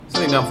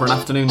sitting down for an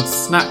afternoon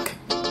snack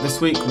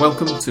this week.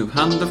 Welcome to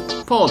Hand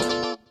of Pod.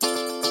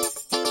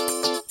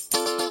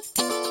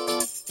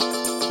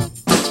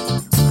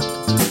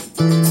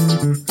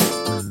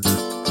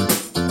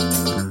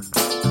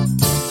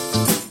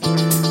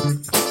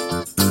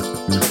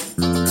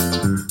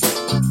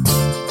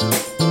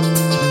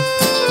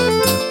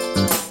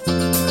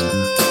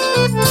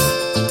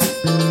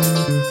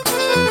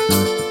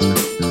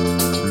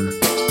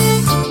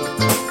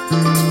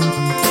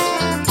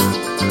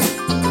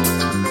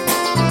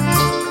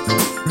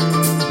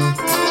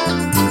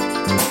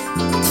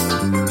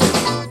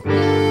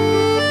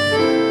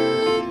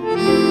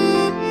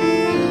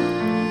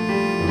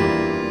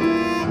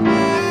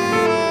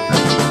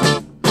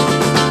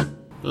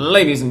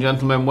 Ladies and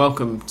gentlemen,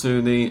 welcome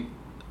to the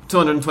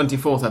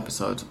 224th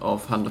episode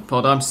of Hand of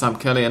Pod. I'm Sam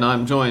Kelly and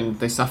I'm joined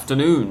this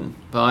afternoon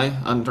by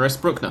Andres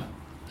Bruckner.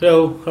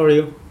 Hello, how are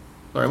you?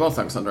 Very well,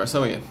 thanks Andres.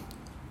 How are you?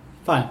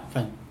 Fine.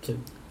 Too.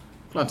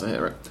 Glad to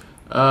hear it.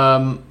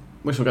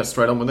 We shall get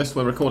straight on with this.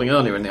 We're recording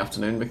earlier in the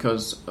afternoon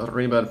because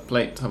River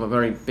Plate have a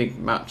very big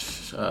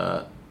match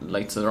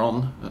later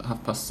on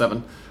at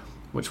 7:30,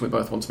 which we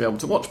both want to be able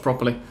to watch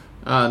properly,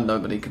 and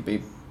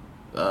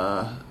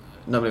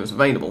nobody was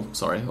available,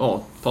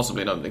 or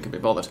possibly nobody could be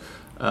bothered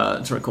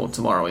to record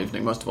tomorrow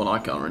evening. Most of all, I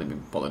can't really be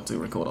bothered to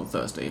record on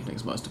Thursday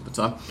evenings most of the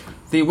time.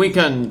 The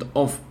weekend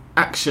of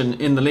action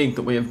in the league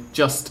that we have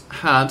just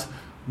had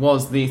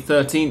was the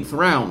 13th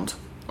round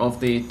of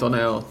the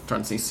Torneo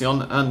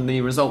Transición, and the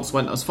results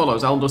went as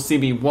follows.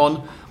 Aldosivi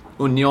 1,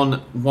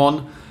 Unión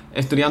 1,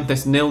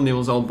 Estudiantes 0,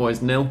 Newell's Old Boys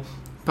 0,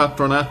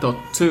 Patronato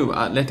 2,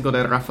 Atlético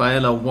de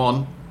Rafaela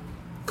 1,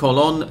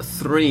 Colón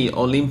 3,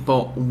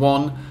 Olimpo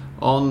 1.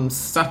 On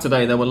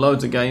Saturday there were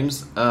loads of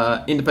games.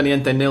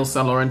 Independiente 0,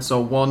 San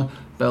Lorenzo 1,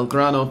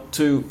 Belgrano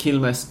 2,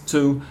 Quilmes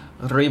 2,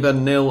 River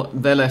 0,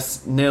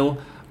 Vélez 0,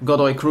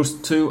 Godoy Cruz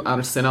 2,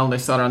 Arsenal de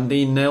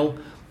Sarandí 0,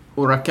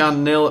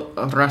 Huracán 0,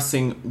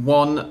 Racing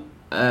 1,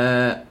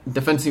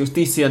 Defensa y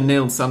Justicia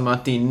 0, San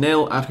Martín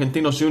 0,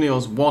 Argentinos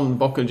Juniors 1,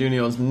 Boca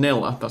Juniors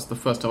 0. That's the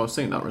first time I've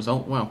seen that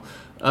result. Wow.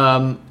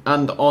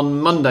 And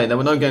on Monday there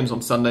were no games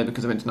on Sunday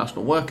because of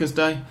International Workers'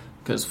 Day,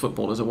 because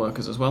footballers are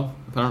workers as well,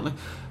 apparently.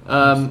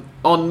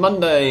 On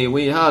Monday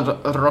we had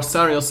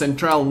Rosario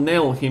Central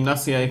 0,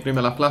 Gimnasia y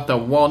Primera Plata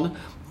 1,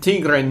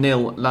 Tigre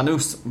 0,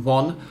 Lanús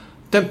 1,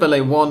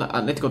 Temperley 1,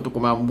 Atlético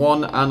Tucumán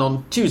 1, and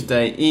on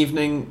Tuesday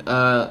evening,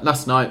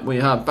 last night, we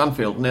had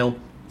Banfield 0,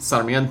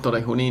 Sarmiento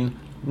de Junín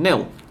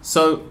 0.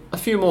 So, a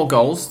few more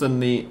goals than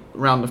the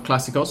round of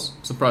Clásicos,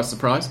 surprise,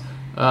 surprise.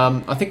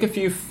 I think a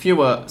few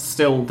fewer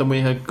still than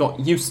we had got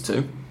used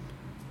to.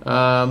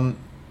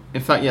 In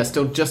fact,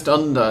 still just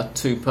under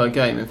 2 per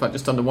game. In fact,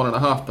 just under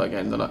 1.5 per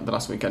game the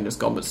last weekend just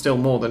gone, but still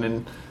more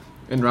than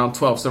in round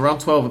 12. So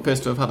round 12 appears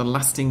to have had a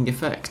lasting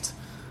effect.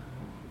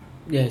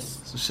 Yes.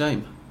 It's a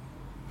shame.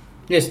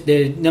 Yes,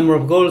 the number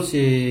of goals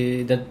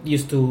that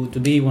used to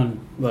be one.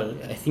 Well,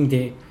 I think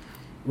the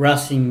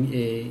Racing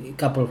a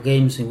couple of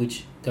games in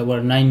which there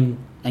were 9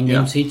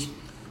 games each.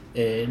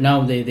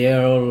 Now they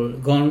are all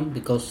gone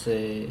because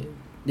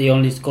they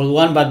only scored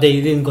 1, but they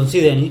didn't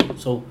concede any.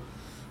 So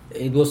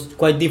it was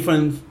quite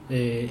different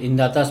in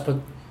that aspect,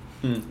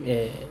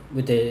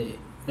 with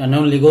an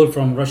only goal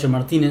from Roger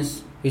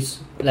Martinez.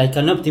 It's like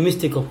an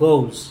optimistic of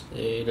goals,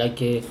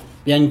 like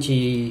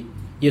Bianchi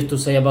used to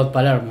say about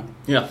Palermo,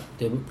 the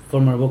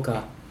former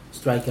Boca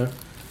striker.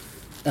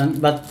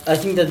 But I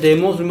think that the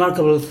most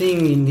remarkable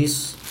thing in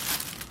this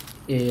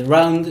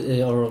round,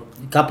 or a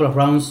couple of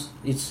rounds,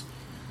 is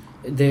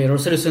the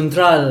Rosario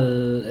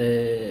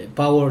Central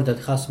power that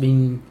has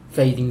been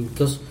fading,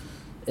 because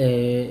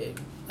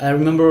I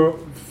remember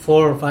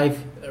 4 or 5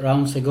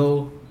 rounds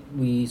ago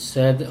we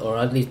said, or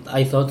at least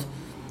I thought,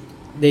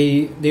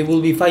 they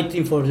will be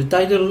fighting for the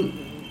title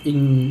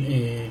in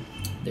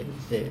the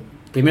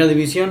Primera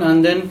División,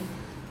 and then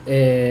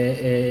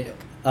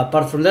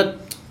apart from that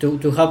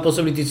to have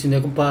possibilities in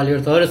the Copa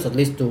Libertadores, at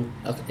least to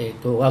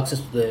access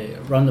to the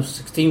round of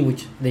 16,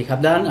 which they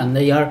have done, and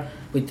they are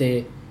with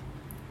a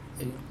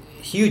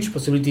huge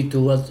possibility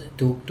to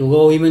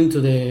go even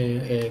to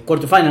the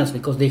quarterfinals,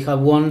 because they have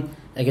won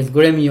against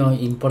Gremio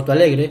in Porto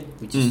Alegre,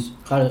 which is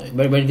hard,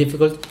 very, very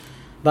difficult.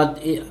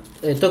 But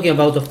talking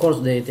about, of course,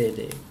 the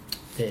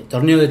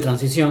Torneo de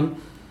Transición,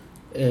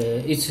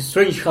 it's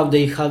strange how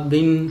they have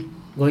been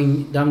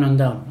going down and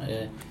down.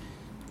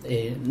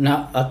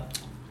 Now,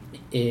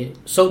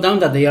 so down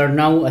that they are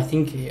now, I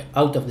think,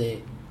 out of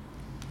the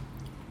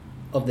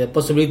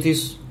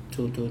possibilities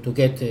to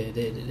get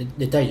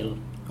the title.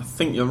 I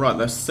think you're right.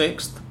 They're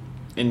 6th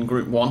in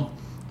Group 1.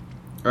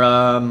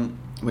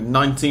 With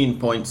 19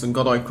 points, and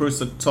Godoy Cruz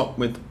at top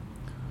with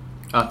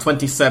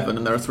 27,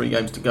 and there are 3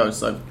 games to go,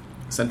 so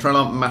Central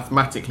aren't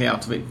mathematically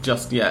out of it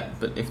just yet,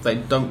 but if they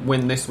don't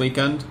win this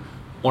weekend,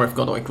 or if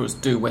Godoy Cruz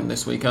do win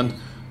this weekend,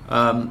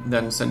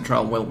 then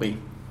Central will be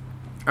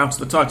out of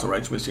the title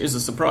race, which is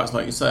a surprise,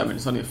 like you say. I mean,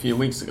 it's only a few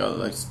weeks ago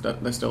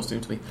that they still seem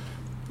to be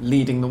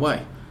leading the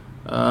way.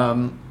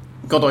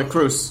 Godoy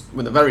Cruz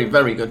with a very,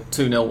 very good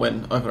 2-0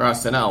 win over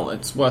Arsenal.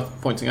 It's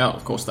worth pointing out,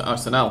 of course, that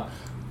Arsenal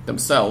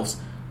themselves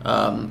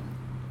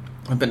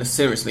have been a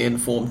seriously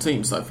informed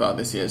team so far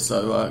this year.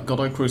 So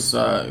Godoy Cruz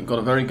got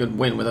a very good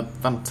win with a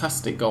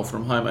fantastic goal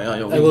from Jaime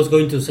Ayoli. I was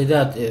going to say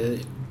that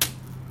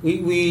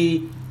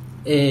we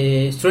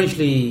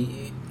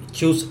strangely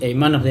choose a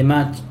man of the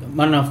match,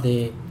 man of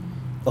the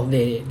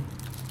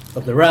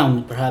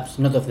round, perhaps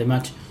not of the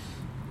match.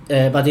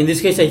 But in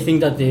this case, I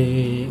think that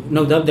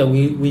no doubt that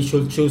we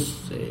should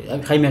choose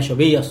Jaime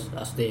Ayoli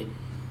as the.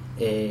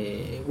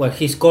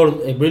 He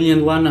scored a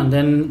brilliant one and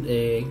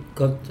then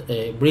got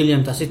a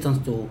brilliant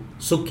assistance to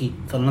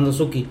Fernando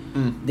Suki,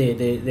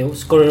 the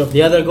scorer of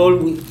the other goal,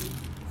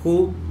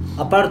 who,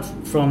 apart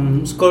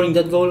from scoring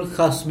that goal,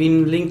 has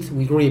been linked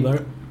with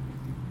River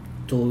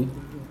to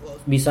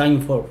be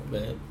signed for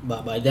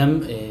by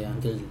them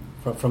until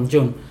from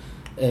June.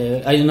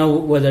 I don't know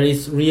whether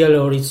it's real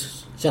or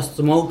it's just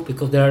smoke,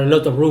 because there are a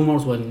lot of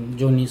rumors when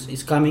June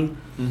is coming.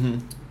 Mm-hmm.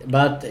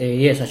 But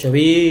yes,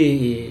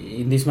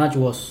 Achobi in this match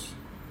was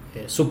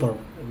super,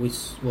 which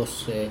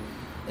was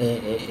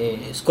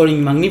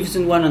scoring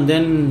magnificent one, and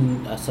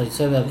then, as I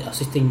said,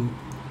 assisting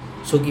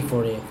Suki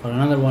for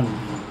another one,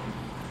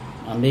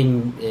 and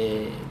being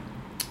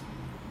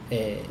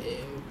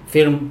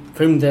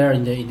firm there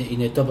in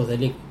the top of the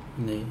league,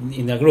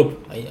 in the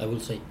group, I will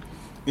say.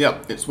 Yeah,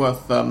 it's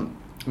worth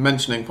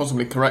mentioning,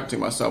 possibly correcting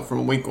myself from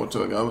a week or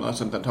two ago when I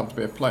said there'd have to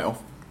be a playoff.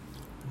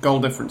 Goal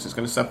difference is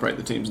going to separate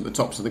the teams in the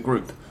tops of the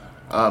group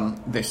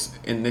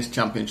in this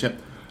championship.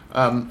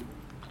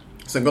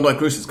 So Godoy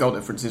Cruz's goal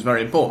difference is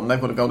very important.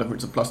 They've got a goal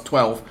difference of plus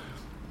 12.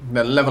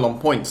 They're level on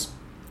points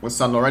with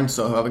San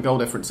Lorenzo, who have a goal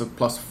difference of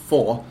plus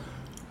 4.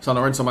 San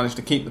Lorenzo managed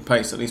to keep the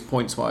pace, at least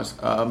points-wise,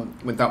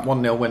 with that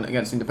 1-0 win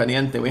against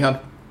Independiente. We had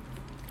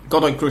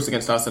Godoy Cruz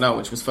against Arsenal,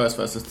 which was first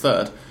versus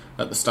third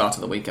at the start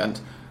of the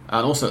weekend.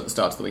 And also at the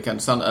start of the weekend,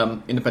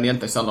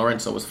 Independiente San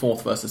Lorenzo was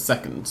fourth versus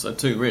second. So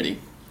two really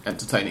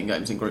entertaining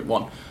games in Group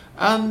 1.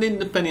 And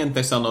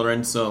Independiente San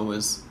Lorenzo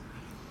was...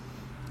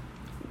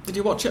 Did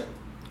you watch it?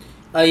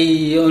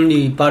 I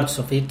only parts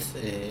of it.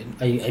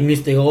 I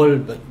missed the goal,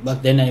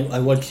 but then I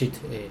watched it,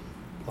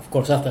 of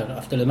course,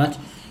 after the match.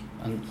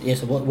 And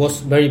yes, it was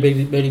very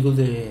good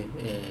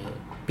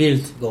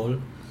built goal.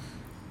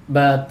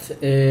 But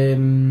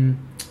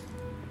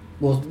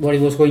what I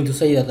was going to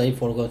say that I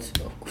forgot.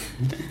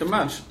 The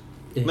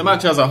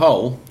match as a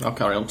whole, I'll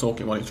carry on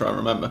talking while you try and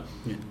remember.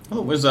 Yeah. I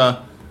thought it was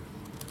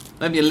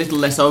maybe a little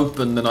less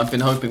open than I'd been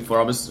hoping for.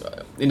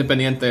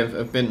 Independiente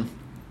have been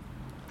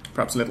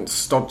perhaps a little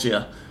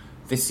stodgier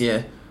this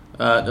year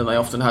than they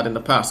often had in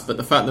the past, but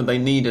the fact that they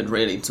needed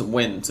really to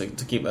win to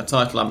keep their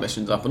title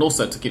ambitions up, and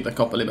also to keep their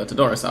Copa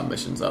Libertadores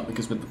ambitions up,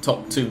 because with the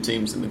top two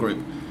teams in the group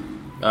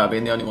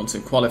being the only ones who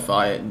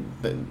qualify,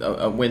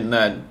 a win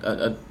there,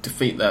 a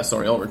defeat there,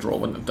 or a draw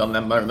wouldn't have done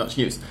them very much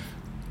use.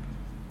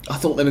 I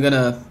thought they were going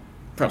to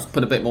perhaps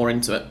put a bit more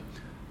into it,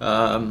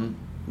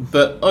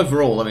 but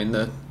overall, I mean,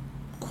 the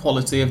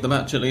quality of the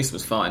match at least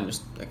was fine.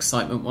 Just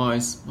excitement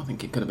wise, I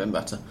think it could have been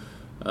better.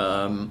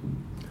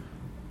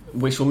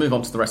 We shall move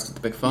on to the rest of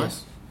the Big Five,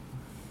 yes,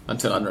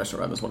 until Andres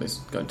remembers what he's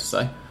going to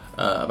say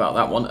about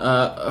that one.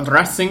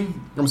 Racing,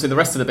 obviously the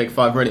rest of the Big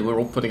Five, really, we're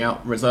all putting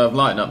out reserve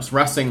lineups.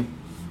 Racing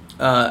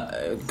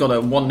got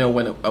a 1-0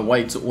 win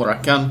away to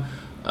Huracan,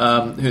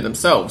 who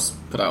themselves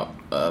put out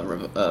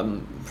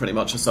pretty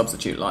much a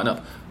substitute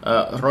lineup.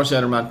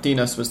 Roger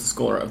Martinez was the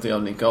scorer of the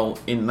only goal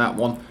in that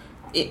one.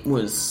 It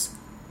was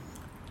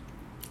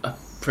a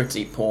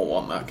pretty poor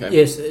one, that game.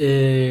 Yes,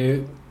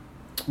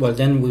 well,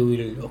 then we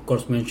will, of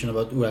course, mention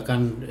about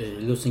Huracan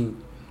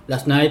losing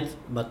last night,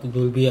 but it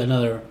will be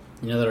another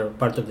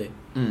part of the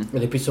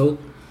episode.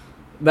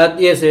 But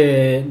yes,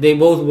 they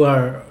both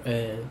were,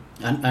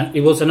 and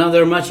it was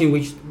another match in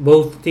which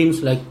both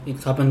teams, like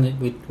it happened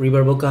with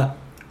River Boca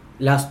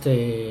last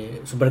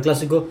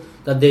Superclásico,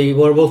 that they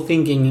were both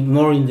thinking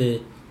more in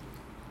the.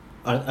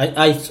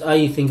 I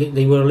think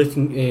they were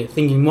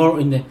thinking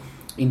more in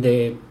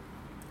the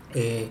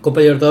Copa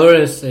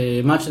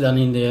Libertadores match than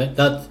in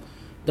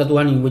that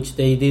one in which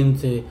they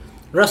didn't.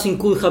 Racing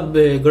could have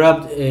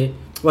grabbed. They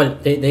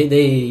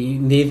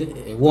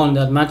indeed won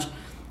that match.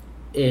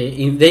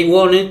 If they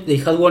won it, they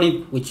had won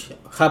it, which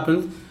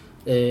happened.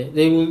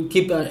 They will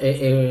keep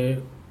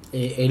a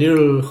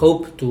little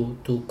hope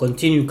to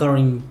continue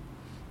carrying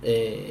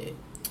to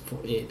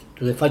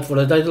the fight for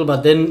the title.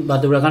 But the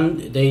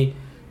Huracan, they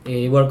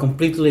were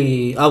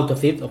completely out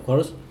of it, of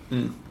course.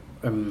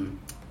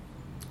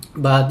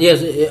 But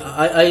yes,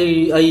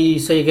 I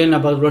say again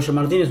about Roger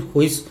Martinez, who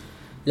is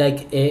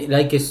like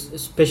a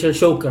special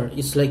joker.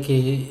 It's like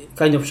a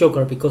kind of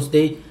joker, because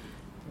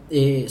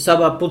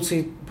Saba puts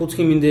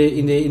him in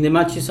the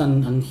matches,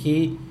 and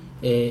he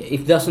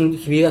if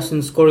he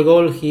doesn't score a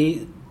goal,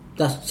 he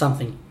does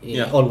something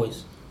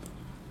always.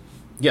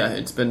 Yeah,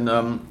 it's been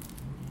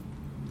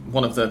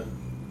one of the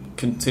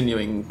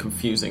continuing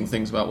confusing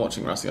things about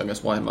watching Racing, I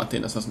guess, why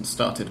Martinez hasn't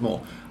started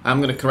more.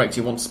 I'm going to correct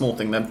you one small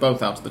thing. They're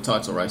both out of the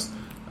title race.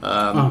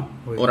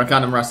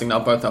 Huracan and Racing now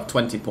both have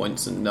 20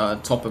 points, and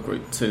top of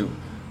Group 2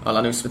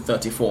 Lanús with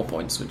 34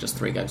 points with just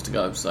 3 games to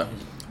go, so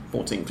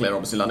 14 clear.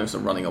 Obviously Lanús are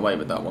running away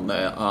with that one.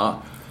 They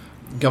are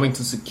going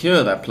to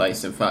secure their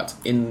place, in fact,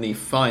 in the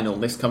final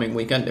this coming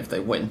weekend if they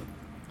win,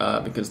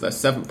 because they're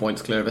 7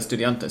 points clear of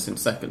Estudiantes in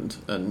second,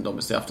 and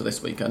obviously after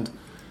this weekend,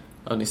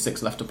 only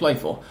 6 left to play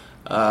for.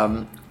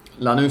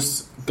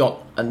 Lanús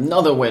got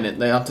another win.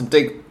 They had to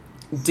dig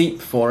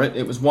deep for it.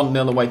 It was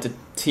 1-0 away to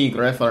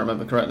Tigre, if I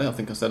remember correctly. I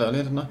think I said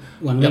earlier, didn't I?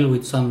 1-0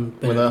 with some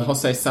penalty. With a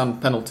Jose San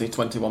penalty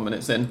 21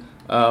 minutes in.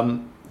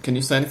 Can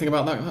you say anything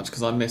about that match?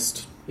 Because I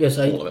missed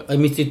all of it. I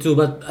missed it too,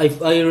 but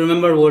I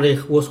remember what I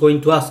was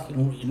going to ask,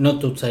 not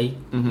to say.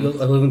 I was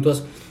going to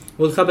ask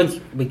what happens,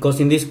 because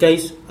in this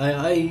case,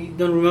 I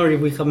don't remember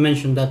if we have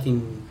mentioned that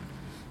in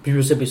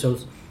previous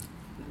episodes.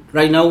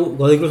 Right now,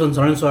 Guadalajara and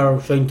San Lorenzo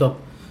are showing top.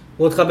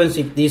 What happens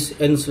if this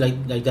ends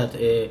like that?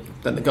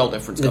 Then the goal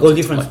difference.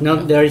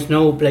 There is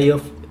no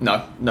playoff.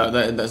 No,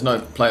 there's no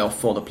playoff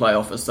for the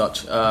playoff as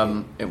such.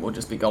 It will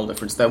just be goal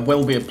difference. There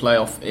will be a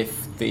playoff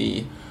if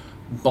the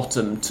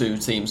bottom 2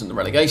 teams in the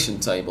relegation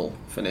table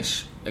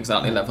finish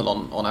exactly level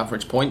on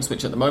average points,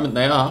 which at the moment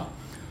they are.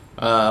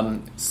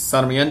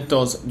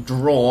 Sarmiento's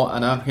draw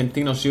and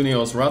Argentinos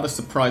Juniors' rather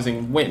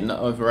surprising win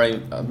over a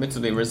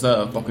admittedly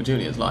reserved Boca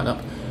Juniors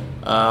lineup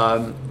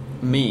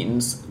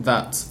means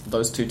that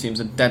those 2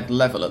 teams are dead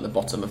level at the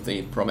bottom of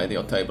the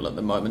Promedio table at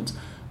the moment.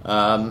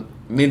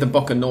 Neither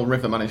Boca nor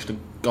River managed a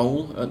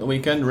goal at the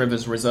weekend.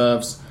 River's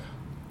reserves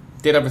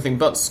did everything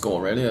but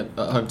score, really, at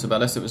home to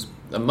Vélez. It was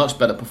a much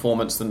better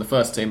performance than the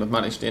first team have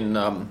managed in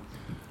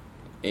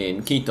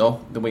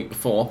Quito the week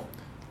before.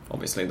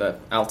 Obviously, the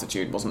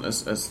altitude wasn't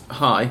as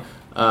high,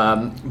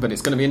 but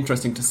it's going to be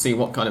interesting to see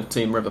what kind of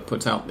team River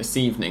put out this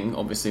evening.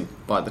 Obviously,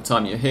 by the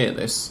time you hear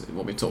this,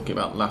 we'll be talking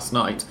about last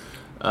night.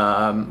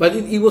 But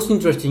it was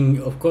interesting.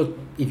 Of course,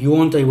 if you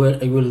want, I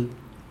will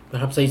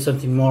perhaps say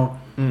something more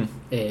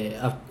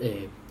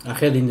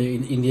ahead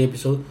in the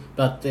episode.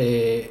 But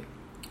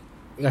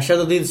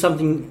Gallardo did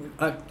something.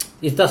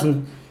 It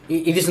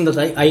isn't that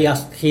I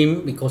asked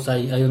him, because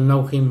I don't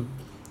know him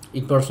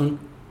in person,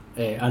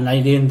 and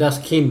I didn't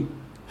ask him.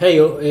 Hey,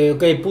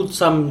 okay, put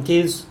some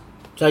kids.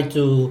 Try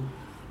to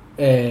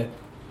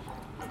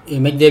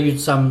make debut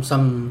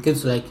some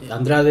kids like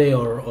Andrade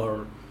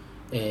or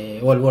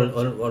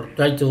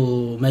try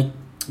to make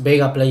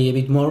Vega play a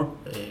bit more.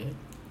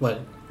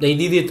 They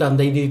did it, and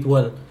they did it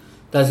well.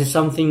 That is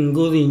something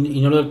good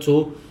in order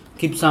to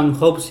keep some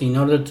hopes, in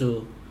order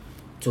to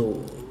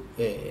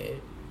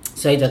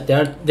say that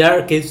there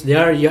are kids,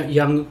 there are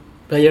young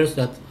players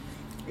that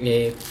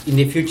in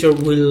the future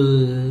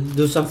will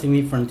do something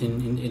different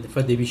in the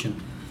first division.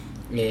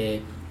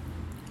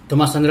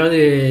 Tomás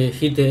Andrade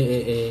hit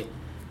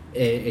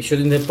a shot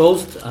in the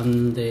post,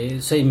 and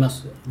the same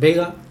as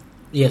Vega.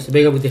 Yes,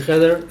 Vega with the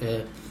header,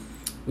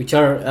 which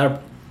are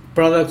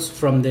products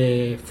from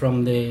the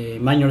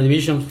minor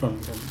divisions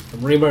from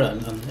River,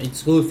 and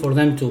it's good for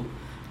them to.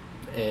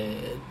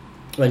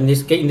 In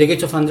the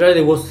case of Andrade,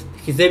 it was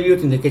his debut.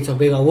 In the case of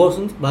Vega,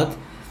 wasn't, but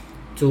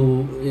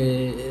to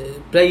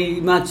play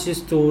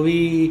matches, to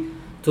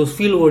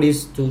feel what it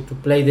is to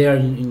play there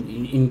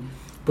in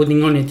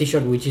putting on a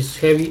t-shirt which is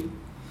heavy.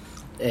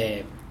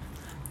 That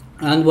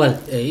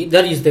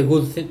is the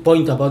good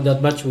point about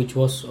that match, which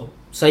was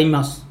same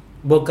as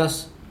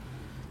Boca's,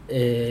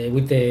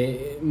 with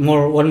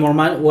one more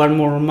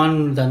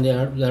man than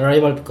the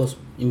rival, because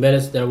in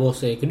Vélez there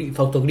was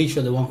Fausto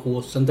Grillo, the one who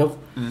was sent off,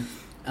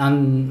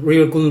 and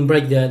River couldn't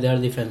break their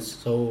defense,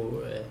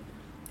 so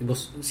it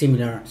was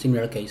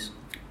similar case.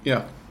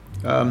 Yeah,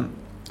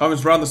 I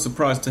was rather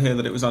surprised to hear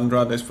that it was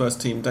Andrade's first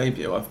team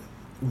debut. I've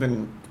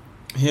been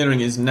hearing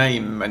his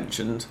name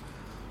mentioned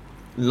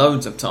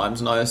loads of times,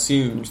 and I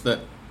assumed that.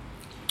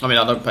 I mean,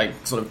 I don't pay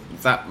sort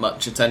of that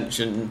much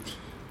attention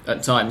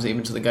at times,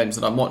 even to the games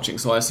that I'm watching,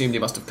 so I assumed he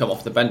must have come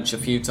off the bench a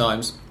few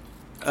times,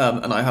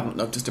 and I hadn't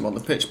noticed him on the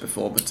pitch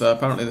before, but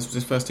apparently this was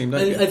his first team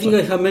debut. I think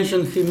I have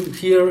mentioned him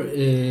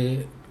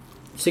here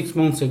 6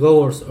 months ago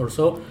or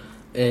so,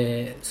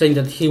 saying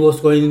that he was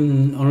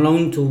going on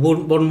loan to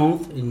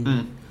Bournemouth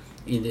in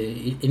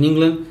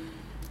England,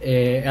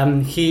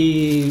 and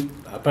he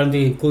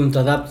apparently couldn't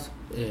adapt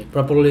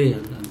properly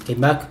and came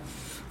back,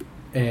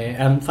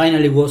 and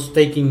finally was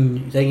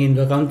taking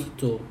into account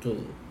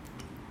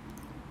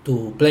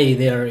to play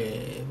there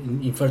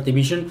in first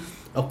division.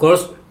 Of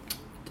course,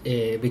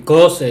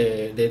 because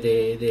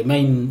the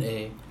main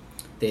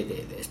the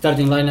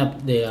starting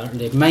lineup,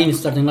 the main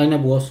starting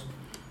lineup was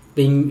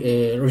being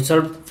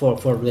reserved for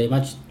the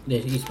match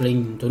that he's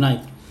playing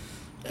tonight.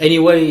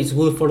 Anyway, it's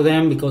good for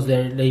them because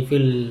they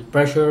feel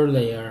pressure.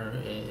 They are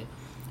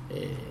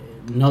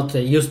not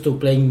used to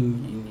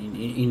playing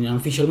in an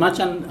official match,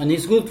 and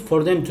it's good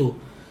for them to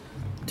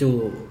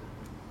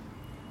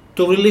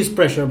release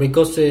pressure,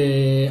 because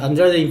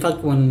Andrade, in fact,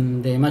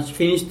 when the match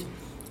finished,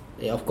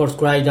 of course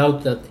cried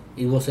out that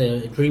it was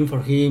a dream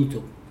for him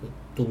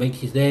to make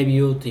his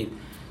debut,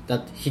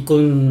 that he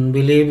couldn't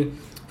believe,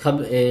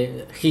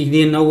 he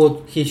didn't know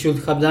what he should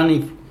have done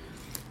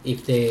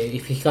if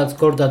he had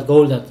scored that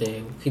goal that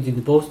hit in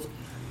the post.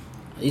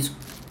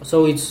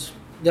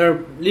 There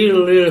are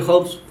little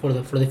hopes for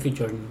the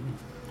future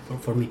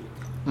for me.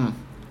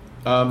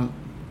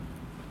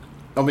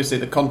 obviously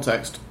the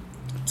context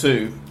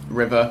to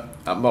River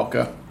and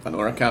Boca and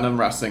Huracan and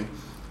Racing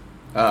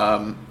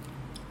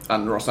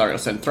and Rosario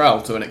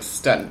Central to an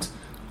extent,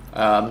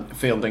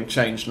 fielding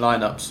changed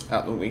lineups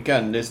at the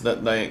weekend, is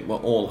that they were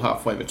all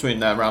halfway between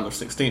their round of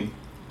 16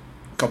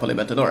 Copa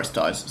Libertadores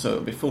ties, so it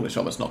would be foolish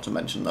of us not to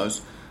mention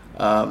those,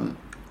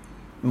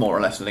 more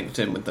or less linked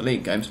in with the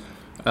league games.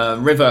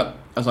 River,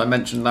 as I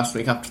mentioned last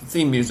week after the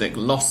theme music,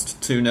 lost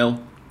 2-0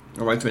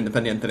 away to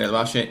Independiente del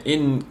Valle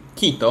in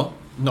Quito.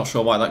 Not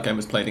sure why that game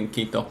was played in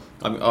Quito.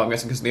 I'm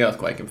guessing because of the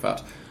earthquake, in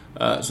fact.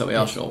 So we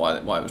are sure why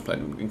it was played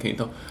in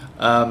Quito.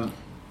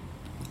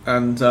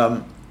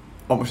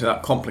 Obviously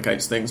that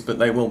complicates things, but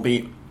they will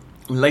be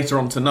later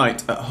on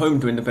tonight at home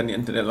to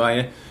Independiente del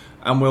Valle,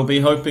 and we'll be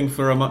hoping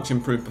for a much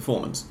improved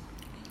performance.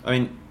 I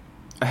mean,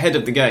 ahead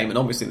of the game, and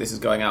obviously this is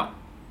going out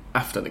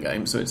after the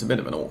game, so it's a bit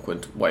of an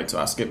awkward way to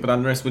ask it, but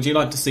Andres, would you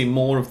like to see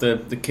more of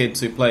the kids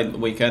who played at the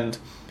weekend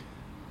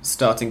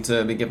starting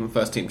to be given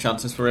first team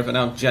chances for River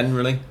now,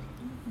 generally?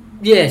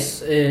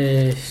 Yes,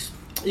 it's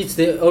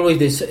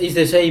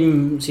the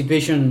same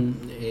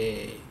situation.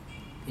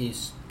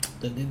 Is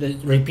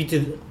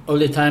repeated all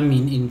the time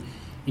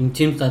in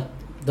teams that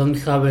don't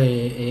have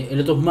a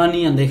lot of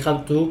money, and they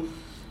have to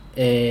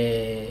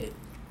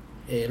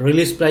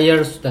release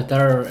players that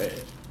are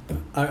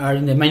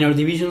in the minor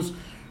divisions,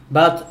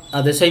 but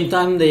at the same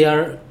time they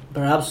are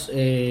perhaps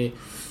there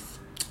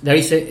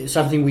is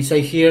something we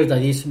say here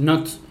that is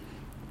not.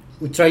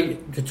 We try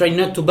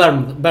not to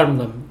burn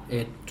them,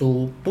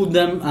 to put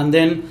them, and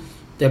then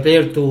the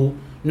player to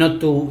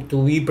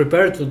be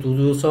prepared to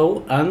do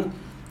so, and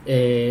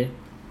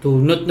to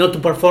not to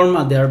perform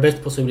at their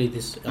best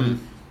possibilities.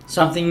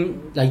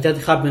 Something like that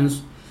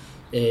happens,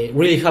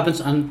 really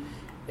happens, and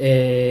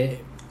it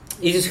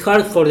is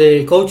hard for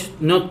the coach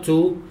not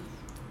to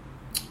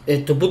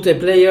put a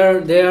player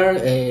there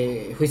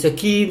who is a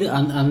kid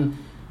and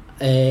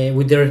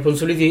with the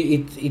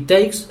responsibility it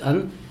takes,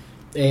 and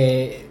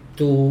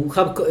to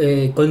have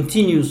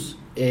continuous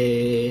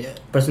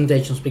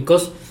presentations,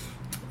 because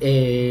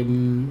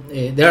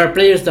there are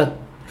players that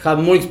have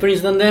more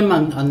experience than them,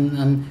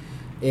 and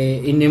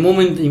in a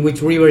moment in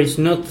which River is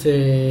not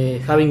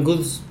having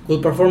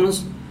good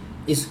performance,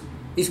 it's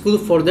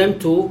good for them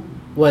to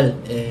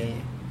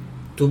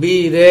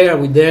be there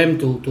with them,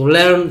 to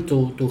learn,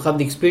 to have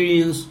the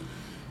experience,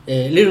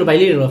 little by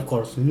little, of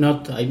course. I'm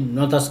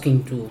not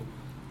asking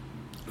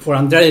for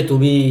Andrade to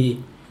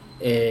be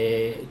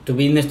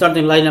in the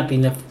starting lineup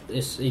in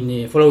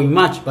the following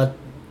match, but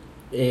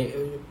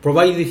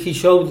provided he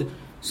showed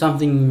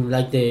something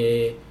like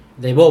the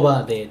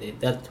Boba,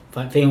 that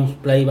famous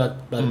play by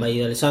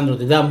Alessandro,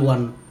 the dumb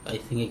one, I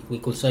think we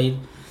could say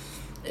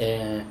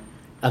it,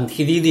 and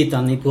he did it,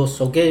 and it was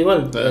okay.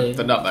 Well,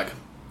 the nutmeg.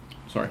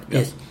 Sorry.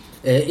 Yes.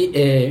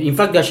 In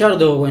fact,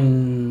 Gallardo,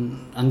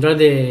 when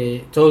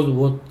Andrade told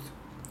what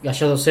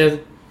Gallardo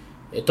said,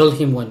 told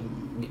him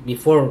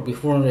before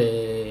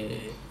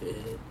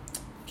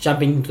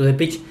jumping into the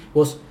pitch,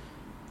 was,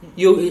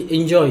 you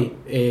enjoy,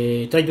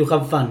 try to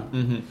have fun.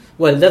 Mm-hmm.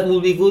 Well, that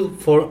will be good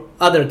for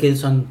other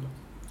kids, and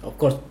of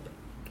course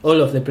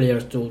all of the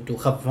players to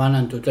have fun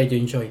and to try to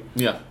enjoy.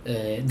 Yeah.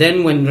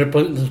 Then when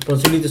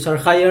responsibilities are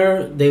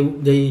higher,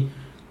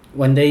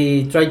 when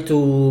they try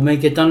to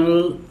make a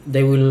tunnel,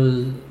 they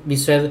will be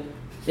said,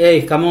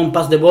 "Hey, come on,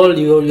 pass the ball.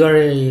 You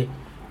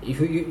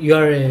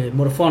are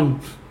more fun."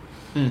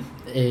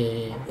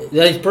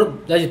 That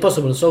is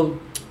possible. So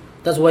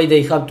that's why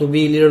they have to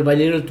be little by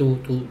little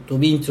to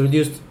be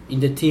introduced in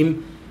the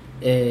team,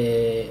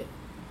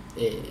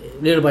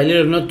 little by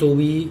little, not to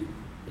be,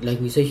 like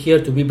we say here,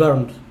 to be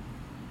burned.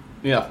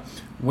 Yeah,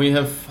 we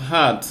have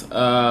had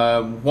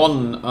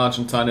one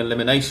Argentine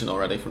elimination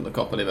already from the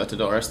Copa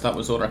Libertadores. That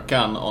was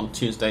Huracan on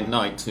Tuesday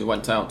night, who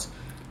went out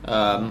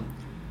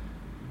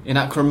in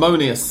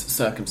acrimonious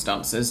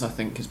circumstances, I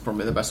think is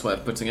probably the best way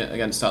of putting it,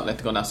 against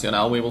Atlético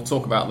Nacional. We will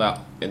talk about that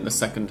in the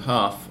second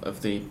half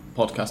of the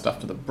podcast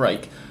after the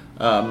break.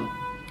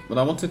 But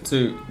I wanted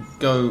to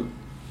go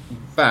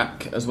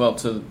back as well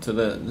to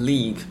the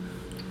league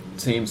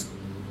teams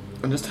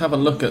and just have a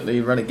look at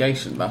the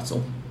relegation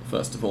battle,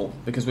 first of all,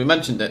 because we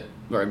mentioned it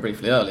very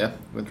briefly earlier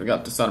with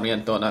regard to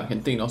Sarmiento and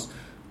Argentinos,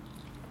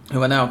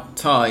 who are now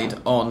tied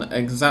on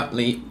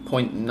exactly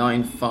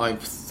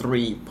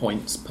 0.953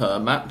 points per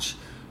match,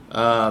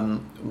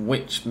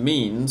 which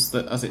means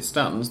that as it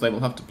stands they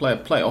will have to play a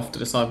playoff to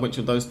decide which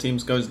of those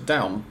teams goes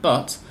down.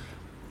 But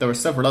there are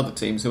several other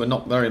teams who are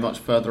not very much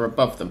further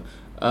above them.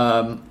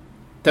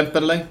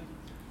 Temperley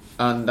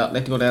and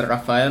Atlético de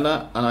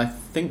Rafaela, and I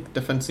think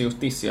Defensa y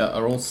Justicia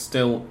are all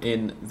still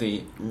in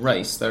the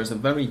race. There is a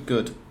very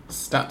good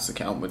stats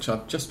account which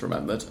I've just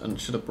remembered and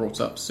should have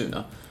brought up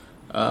sooner.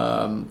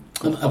 About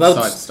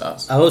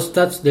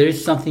stats, there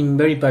is something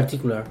very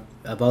particular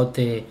about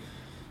the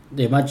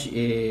match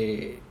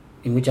in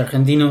which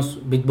Argentinos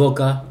beat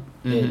Boca,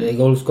 the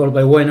goal scored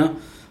by Bueno,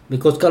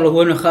 because Carlos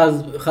Bueno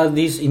had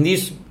this in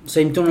this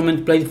same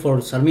tournament played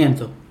for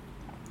Sarmiento,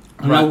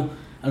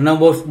 and now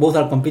both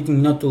are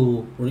competing not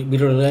to be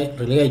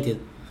relegated.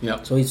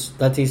 Yeah. So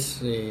that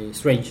is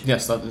strange.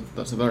 Yes,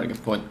 that's a very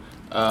good point.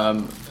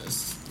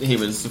 He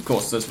was, of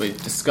course, as we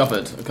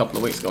discovered a couple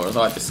of weeks ago, or as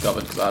I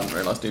discovered because I hadn't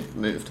realised he'd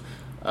moved,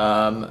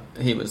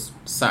 he was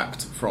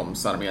sacked from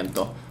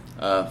Sarmiento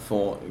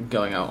for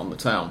going out on the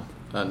town,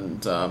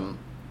 and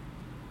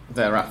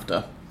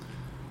thereafter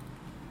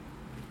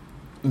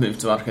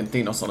moved to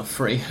Argentinos on a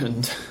free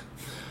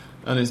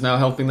and is now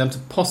helping them to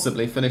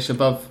possibly finish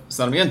above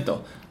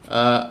Sarmiento.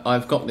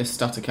 I've got this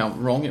stat account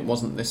wrong. It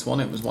wasn't this one,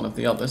 it was one of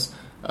the others.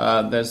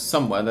 There's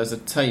a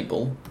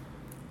table.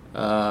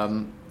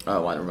 I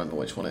don't remember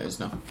which one it is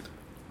now.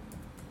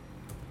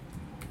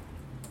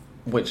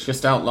 Which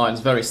just outlines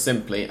very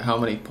simply how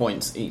many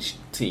points each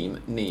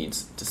team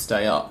needs to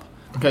stay up.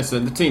 Okay, so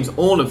the teams,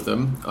 all of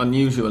them,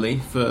 unusually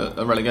for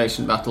a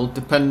relegation battle,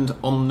 depend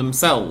on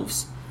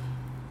themselves.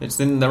 It's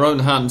in their own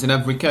hands in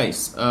every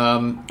case.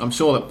 I'm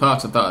sure that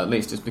part of that, at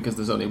least, is because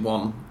there's only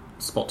one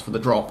spot for the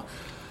drop.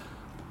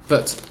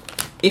 But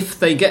if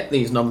they get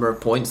these number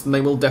of points, then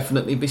they will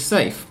definitely be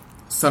safe.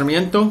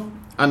 Sarmiento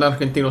and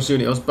Argentinos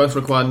Juniors both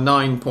require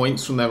 9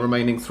 points from their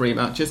remaining 3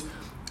 matches.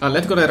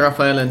 Atletico de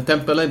Rafael and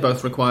Temperley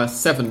both require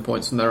 7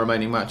 points from their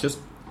remaining matches.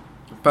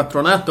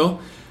 Patronato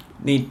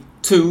need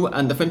 2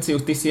 and Defensa y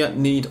Justicia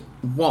need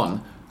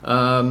 1.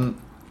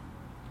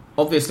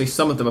 Obviously,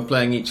 some of them are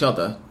playing each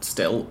other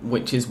still,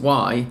 which is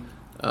why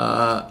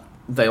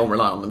they all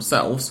rely on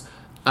themselves.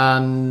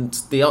 And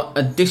the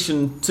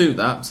addition to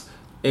that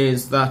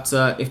is that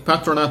if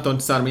Patronato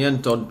and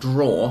Sarmiento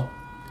draw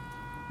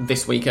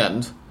this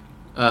weekend,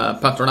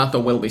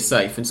 Patronato will be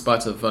safe in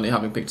spite of only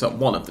having picked up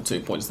 1 of the 2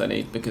 points they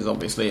need, because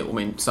obviously it will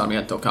mean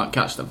Sarmiento can't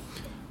catch them.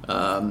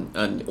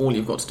 And all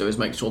you've got to do is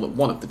make sure that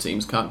one of the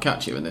teams can't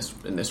catch you in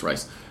this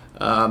race.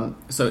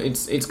 So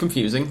it's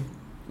confusing.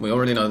 We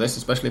already know this,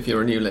 especially if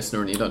you're a new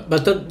listener and you don't.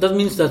 But that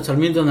means that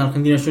Sarmiento and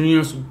Argentinos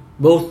Juniors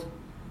both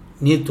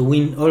need to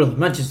win all of the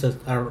matches that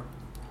are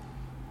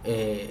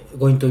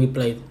going to be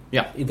played.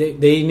 Yeah,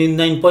 they need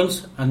 9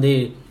 points, and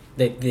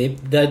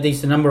that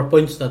is the number of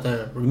points that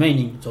are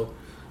remaining. So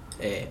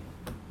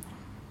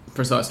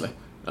precisely,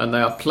 and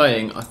they are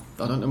playing. I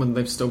don't know whether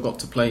they've still got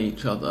to play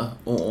each other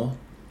or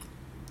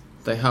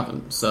they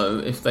haven't. So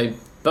if they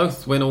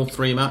both win all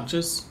 3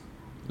 matches,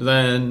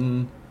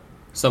 then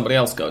somebody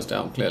else goes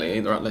down, clearly,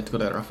 either Atletico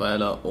de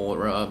Rafaela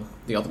or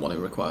the other one who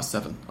requires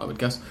 7, I would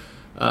guess.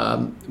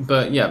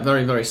 But yeah,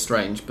 very, very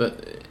strange.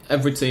 But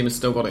every team has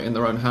still got it in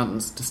their own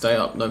hands to stay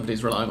up.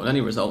 Nobody's relying on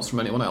any results from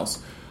anyone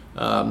else.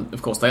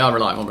 Of course, they are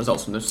relying on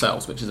results from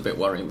themselves, which is a bit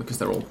worrying because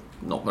they're all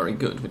not very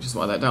good, which is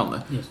why they're down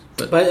there. Yes.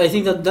 But I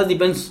think that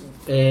depends,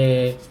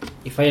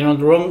 if I am not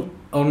wrong,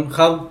 on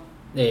how...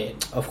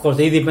 of course,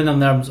 they depend on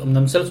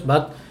themselves,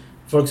 but,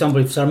 for example,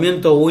 if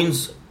Sarmiento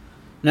wins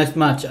next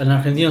match and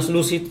Argentinos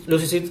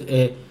loses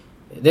it,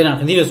 then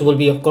Argentinos will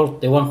be, of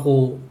course, the one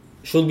who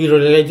should be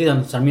relegated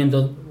and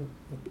Sarmiento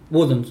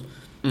wouldn't.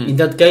 In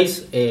that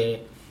case,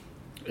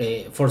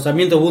 for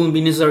Sarmiento wouldn't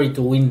be necessary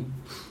to win.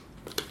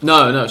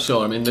 No,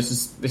 sure. I mean, this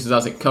is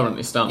as it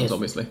currently stands, yes,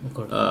 obviously. Of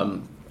course.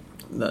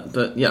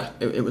 But yeah,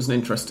 it was an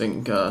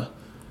interesting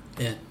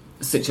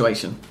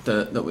situation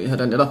that we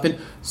had ended up in.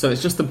 So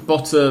it's just the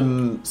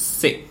bottom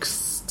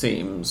 6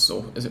 teams,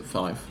 or is it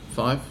 5?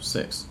 5?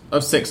 6? Oh,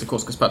 6, of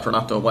course, because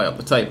Patronato are way up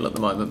the table at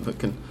the moment, but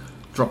can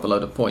drop a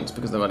load of points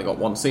because they've only got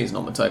 1 season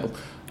on the table.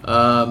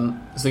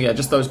 So yeah,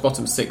 just those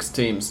bottom 6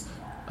 teams,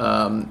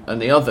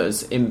 and the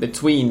others in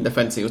between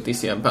Defensa y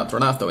Justicia and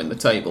Patronato in the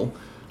table,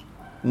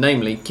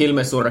 namely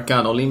Quilmes,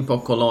 Huracán,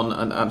 Olimpo, Colón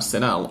and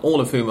Arsenal, all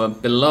of whom are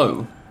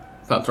below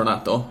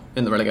Patronato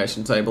in the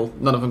relegation table.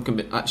 None of them can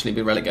actually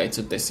be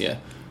relegated this year.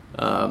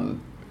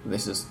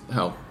 This is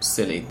how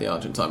silly the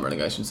Argentine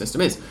relegation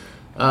system is.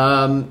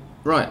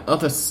 Right,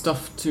 other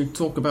stuff to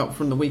talk about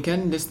from the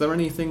weekend. Is there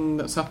anything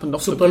that's happened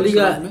off the pitch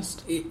that I've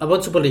missed?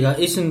 About Superliga,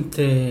 isn't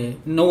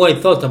no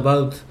one thought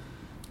about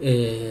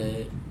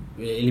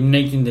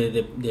eliminating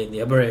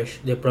the average,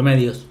 the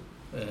promedios?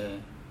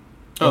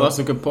 That's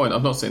a good point.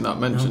 I've not seen that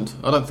mentioned.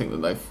 No. I don't think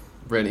that they've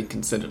really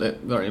considered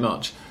it very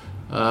much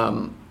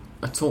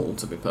at all,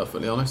 to be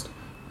perfectly honest.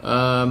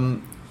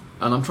 And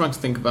I'm trying to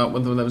think about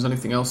whether there was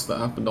anything else that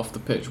happened off the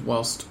pitch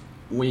whilst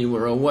we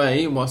were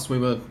away, whilst we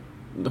were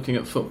looking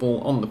at football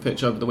on the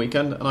pitch over the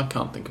weekend, and I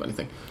can't think of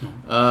anything.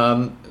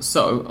 No.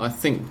 So I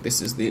think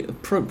this is the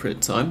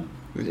appropriate time.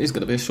 It is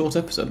going to be a short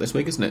episode this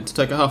week, isn't it? To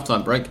take a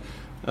half-time break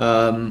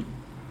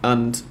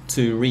and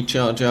to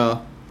recharge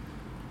our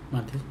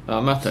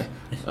mate,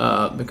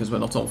 because we're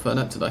not on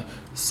Fernet today.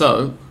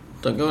 So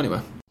don't go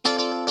anywhere.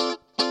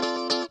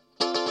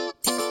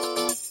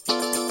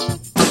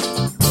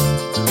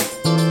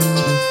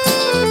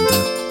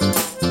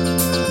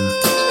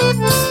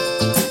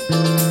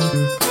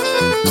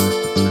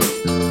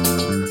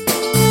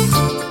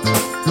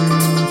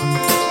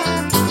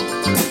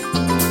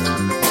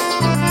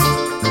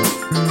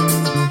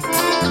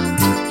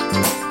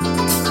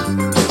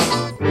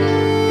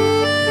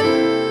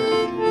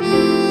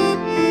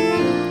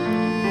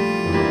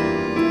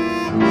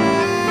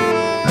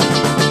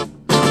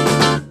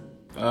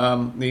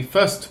 The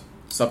first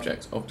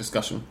subject of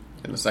discussion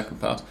in the second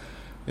part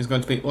is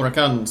going to be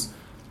Huracan's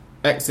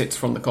exit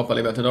from the Copa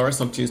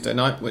Libertadores on Tuesday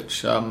night,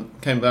 which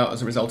came about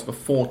as a result of a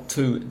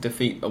 4-2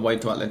 defeat away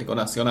to Atlético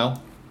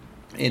Nacional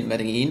in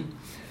Medellín.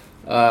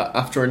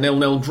 After a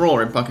 0-0 draw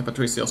in Parque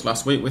Patricios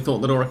last week, we thought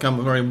that Huracan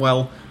were very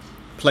well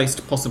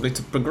placed possibly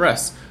to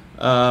progress,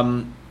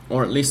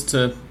 or at least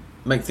to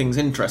make things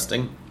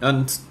interesting.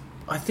 And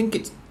I think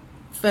it's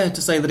fair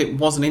to say that it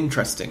was an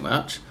interesting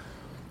match.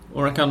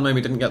 Huracan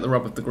maybe didn't get the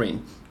rub of the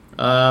green.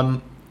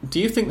 Do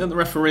you think that the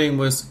refereeing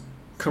was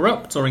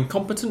corrupt or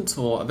incompetent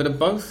or a bit of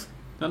both,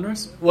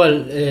 Andres?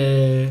 Well,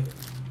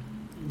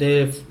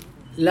 the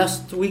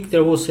last week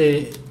there was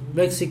a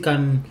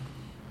Mexican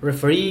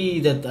referee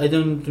that I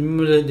don't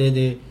remember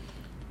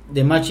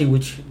the match in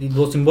which it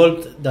was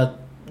involved, that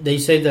they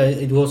said that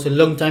it was a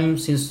long time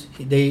since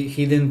he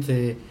didn't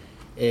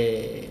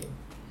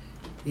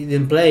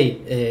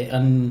play,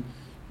 and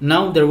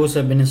now there was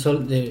a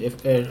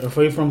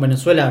referee from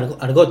Venezuela,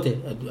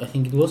 Argote, I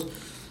think it was,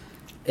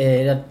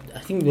 that I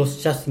think it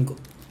was just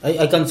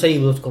I can't say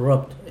it was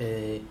corrupt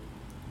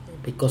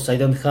because I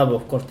don't have,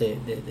 of course, the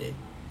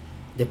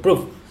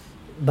proof,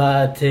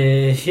 but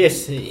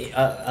yes,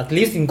 at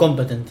least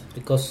incompetent,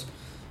 because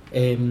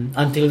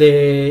until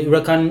the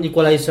Huracan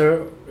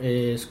equalizer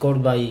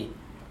scored by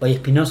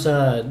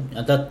Espinosa,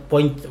 at that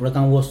point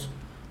Huracan was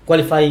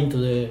qualifying to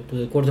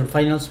the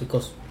quarterfinals,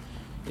 because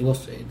it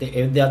was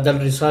that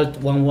result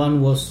 1-1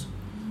 was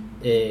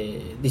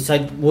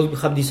would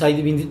have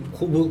decided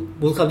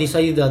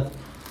that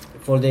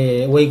for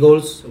the away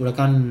goals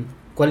Huracan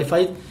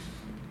qualified,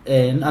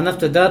 and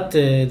after that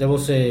there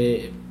was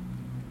a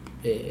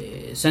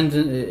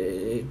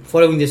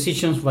following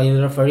decisions by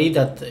the referee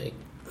that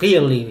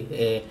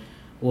clearly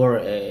were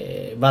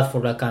bad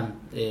for Huracan,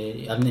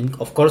 and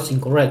of course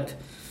incorrect.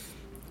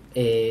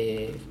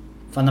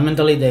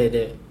 Fundamentally,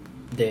 the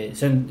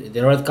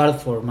red card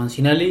for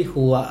Mancinelli,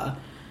 who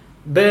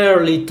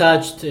barely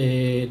touched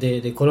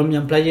the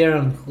Colombian player,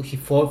 and he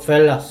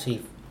fell as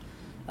if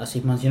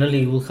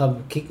Mancinelli would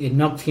have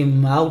knocked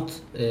him out,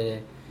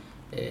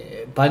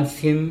 punched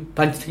him,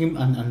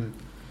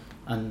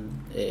 and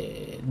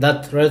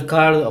that red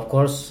card, of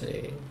course,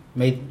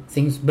 made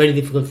things very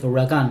difficult for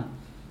Huracan,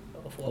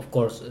 of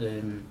course.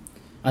 And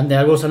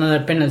there was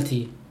another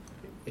penalty.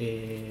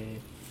 The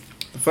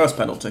first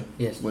penalty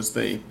was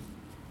the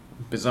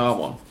bizarre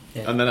one,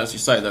 and then, as you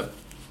say, the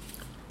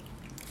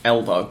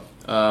elbow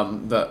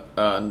that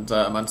earned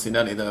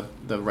Mancinelli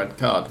the red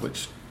card,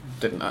 which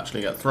didn't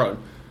actually get thrown.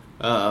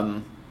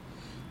 Then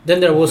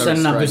there was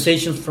an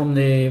accusation from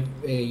the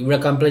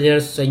Huracan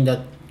players saying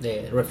that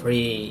the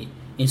referee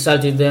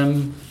insulted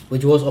them,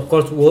 which was, of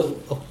course,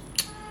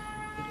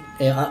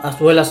 as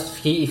well as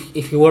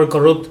if he were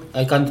corrupt,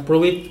 I can't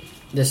prove it.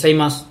 The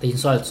same as the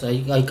insults,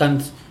 I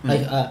can't.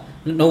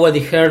 Nobody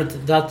heard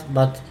that,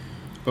 but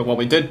what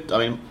we did,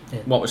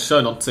 what was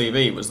shown on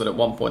TV was that at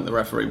one point the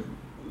referee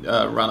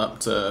ran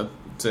up to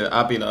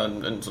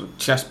Abila and sort of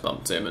chest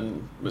bumped him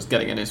and was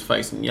getting in his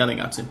face and yelling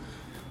at him,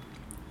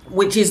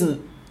 which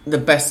isn't the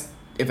best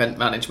event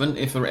management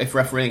if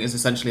refereeing is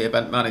essentially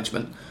event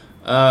management.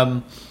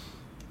 And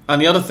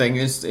the other thing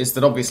is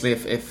that obviously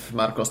if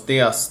Marcos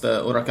Diaz,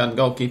 the Huracan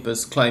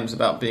goalkeeper's claims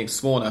about being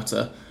sworn at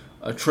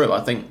are true,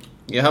 I think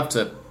you have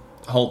to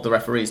hold the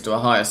referees to a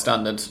higher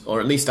standard, or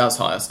at least as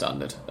high a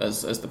standard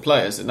as the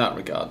players in that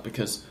regard,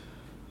 because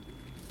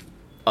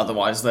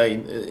otherwise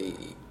the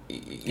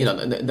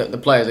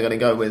players are going to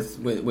go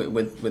with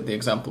the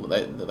example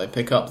that they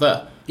pick up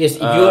there. Yes,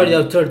 if you are the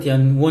authority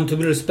and want to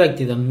be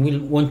respected and will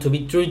want to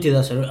be treated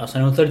as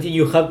an authority,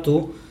 you have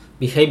to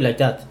behave like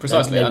that.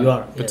 Precisely, like and you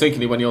are.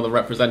 Particularly when you're the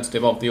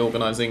representative of the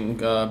organising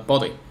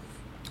body,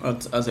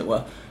 as it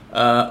were.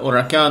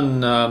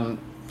 Huracan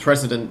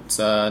President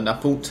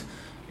Naput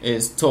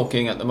is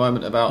talking at the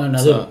moment about...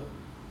 Naduro.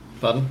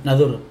 Pardon?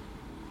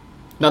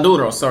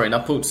 Naduro, sorry,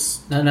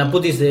 Naput's...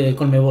 Naput is the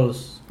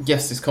Conmebol's...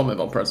 Yes, he's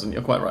Conmebol president,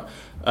 you're quite right.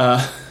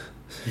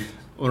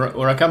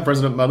 Huracan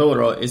President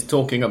Maduro is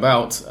talking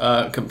about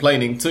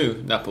complaining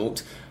to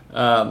Naput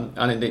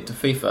and indeed to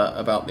FIFA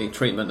about the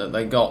treatment that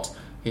they got.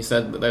 He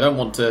said that they don't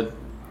want to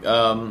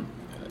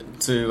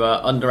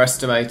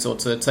underestimate or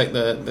to take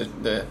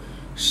the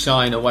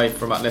shine away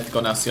from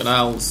Atlético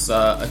Nacional's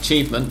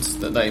achievement,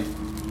 that they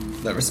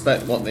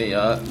respect what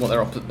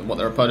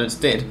their opponents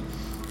did,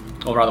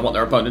 or rather what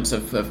their opponents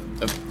have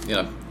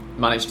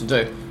managed to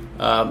do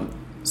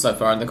so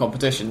far in the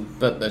competition,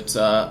 but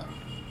that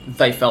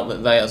they felt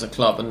that they as a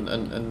club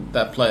and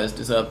their players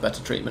deserve better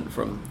treatment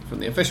from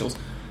the officials.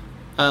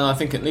 And I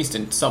think at least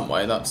in some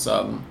way that's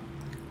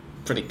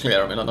pretty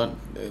clear. I don't,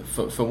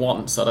 for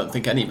once, I don't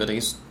think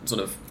anybody's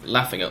sort of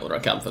laughing at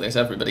Huracan for this.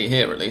 Everybody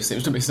here at least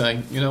seems to be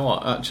saying, you know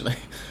what, actually.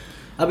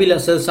 Avila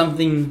says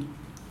something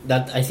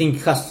that I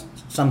think has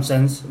some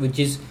sense, which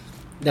is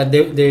that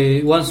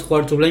the ones who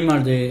are to blame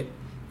are the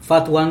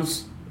fat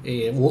ones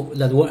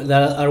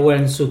that are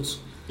wearing suits.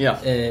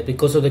 Yeah.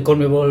 Because of the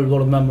Conmebol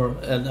board member,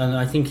 and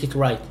I think he's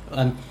right.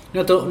 And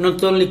not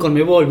only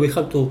Conmebol, we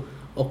have to,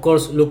 of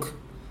course, look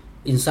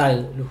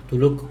inside, to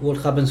look what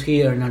happens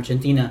here in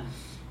Argentina.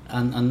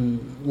 and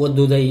what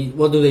do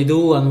they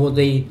do, and what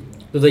they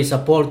do they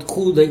support,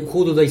 who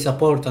do they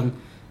support, and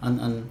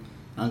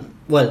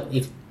well,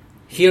 if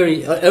here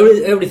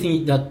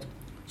everything that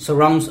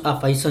surrounds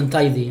AFA is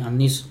untidy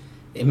and is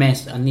a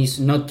mess and is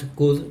not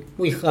good,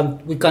 we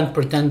can't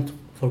pretend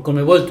for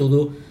CONMEBOL to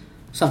do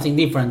something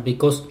different,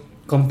 because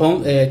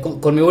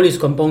CONMEBOL is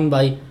composed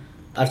by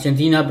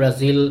Argentina,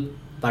 Brazil,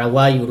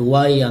 Paraguay,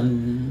 Uruguay,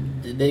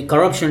 and the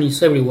corruption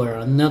is everywhere,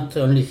 and not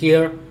only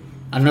here,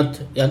 and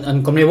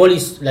CONMEBOL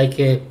is like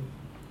a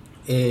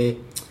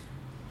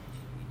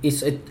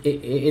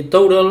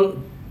total,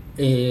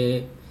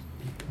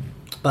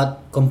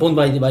 but composed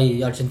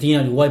by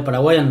Argentina, Uruguay,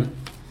 Paraguay,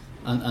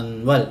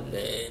 and well,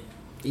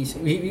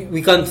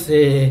 we can't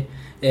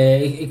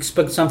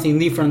expect something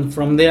different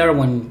from there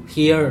when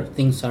here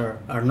things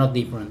are not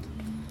different.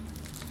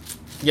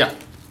 Yeah,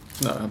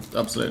 no,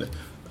 absolutely.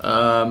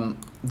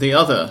 The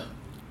other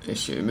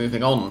issue,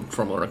 moving on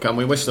from Huracan,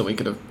 we wish that we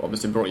could have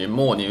obviously brought you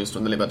more news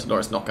from the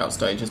Libertadores knockout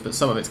stages, but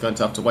some of it's going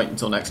to have to wait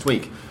until next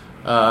week,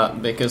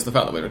 because the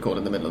fact that we record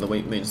in the middle of the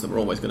week means that we're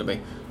always going to be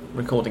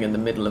recording in the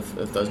middle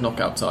of those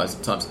knockout times.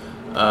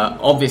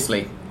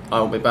 Obviously, I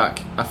will be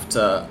back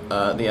after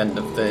the end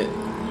of the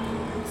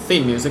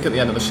theme music at the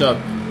end of the show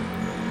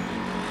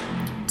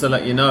to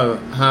let you know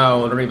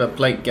how River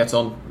Plate get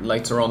on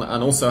later on,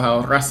 and also how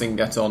Racing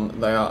get on.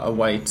 They are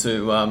away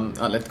to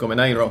Atletico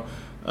Mineiro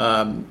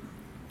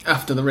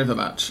after the River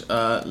match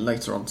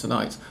later on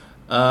tonight.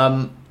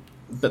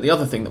 But the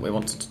other thing that we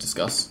wanted to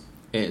discuss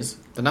is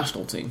the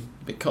national team,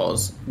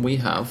 because we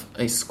have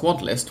a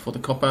squad list for the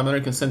Copa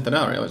America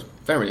Centenario. It's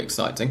very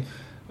exciting.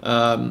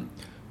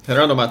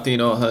 Gerardo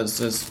Martino has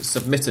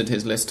submitted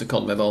his list to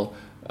CONMEBOL.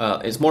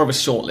 It's more of a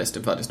short list,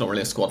 in fact, it's not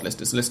really a squad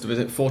list. It's a list of, is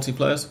it 40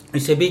 players?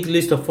 It's a big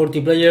list of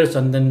 40 players,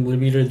 and then will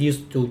be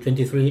reduced to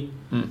 23.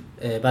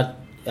 But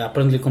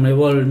apparently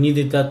CONMEBOL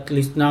needed that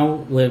list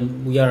now,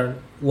 when we are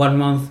 1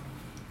 month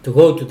to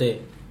go to the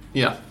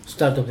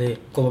start of the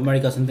Copa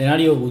America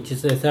Centenario, which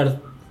is the 3rd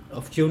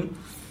of June.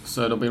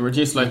 So it'll be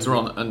reduced later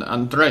on, and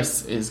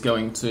Andres is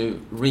going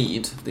to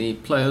read the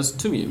players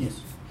to you.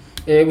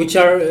 Yes. Which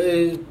are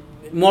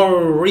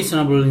more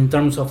reasonable in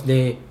terms of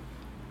the...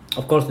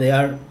 Of course, they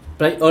are...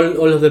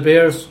 All of the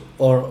players,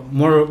 or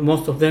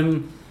most of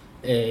them,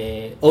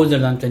 older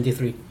than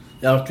 23.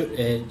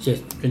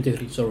 Yes,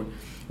 23, sorry.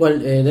 Well,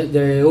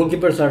 the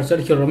goalkeepers are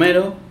Sergio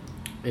Romero,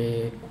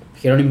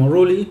 Jerónimo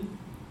Rulli,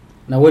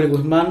 Nahuel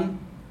Guzmán,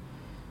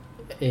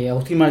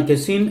 Agustín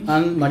Marquezín,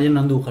 and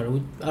Mariano Andújar,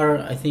 which are,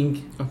 I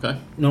think,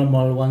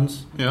 normal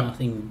ones.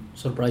 Nothing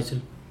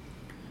surprising.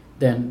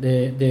 Then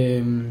the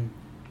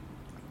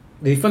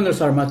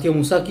defenders are Mateo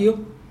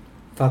Musacchio,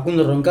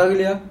 Facundo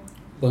Roncaglia,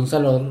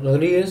 Gonzalo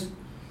Rodríguez,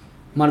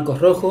 Marcos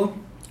Rojo,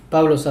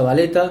 Pablo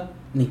Zabaleta,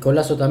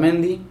 Nicolás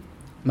Otamendi,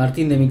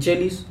 Martín de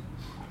Michelis,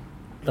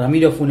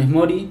 Ramiro Funes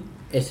Mori,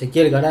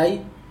 Ezequiel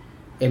Garay,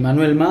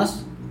 Emanuel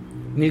Mas,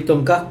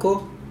 Milton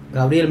Casco,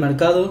 Gabriel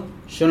Mercado,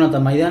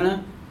 Jonathan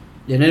Maidana,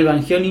 Lionel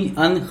Bangioni,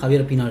 and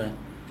Javier Pinola.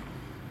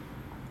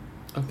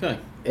 Okay.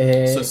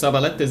 So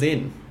Zabaleta is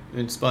in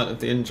spite of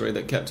the injury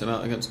that kept him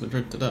out against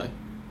Madrid today.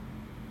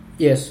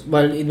 Yes,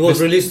 well, it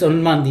was released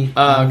on Monday.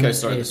 Okay,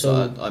 sorry.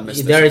 So I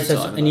missed if there is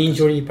an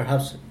injury,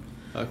 perhaps.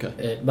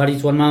 Okay. But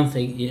it's 1 month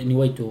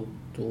anyway to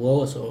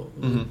go, so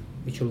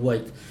we should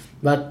wait.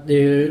 But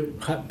the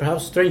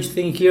perhaps strange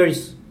thing here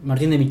is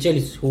Martín de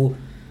Michelis, who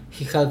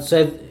he had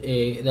said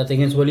that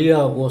against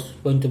Bolivia was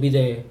going to be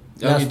the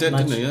last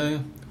match. Didn't he? Yeah,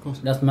 of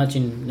course. Last match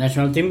in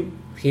national team.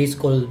 He's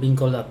being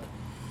called up.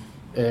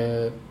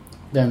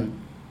 Then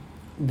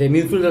the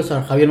midfielders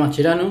are Javier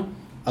Mascherano,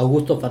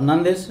 Augusto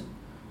Fernández,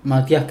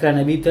 Matías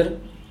Craneviter,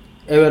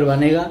 Ever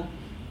Banega,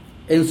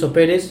 Enzo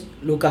Pérez,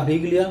 Lucas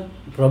Biglia,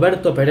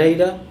 Roberto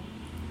Pereira,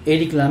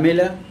 Eric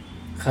Lamela,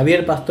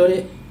 Javier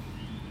Pastore,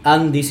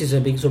 and this is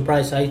a big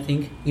surprise, I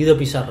think, Guido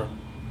Pizarro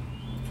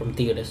from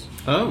Tigres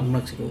in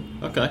Mexico.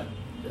 Okay.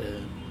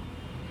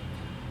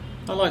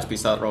 I liked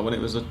Pizarro when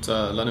it was at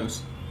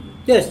Lanús.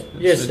 Yes.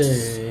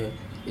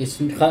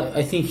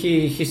 I think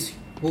he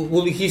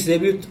will be his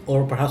debut,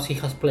 or perhaps he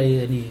has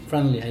played any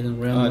friendly. I don't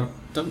remember.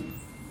 I don't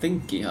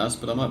think he has,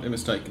 but I might be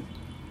mistaken.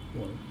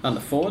 Well, and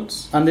the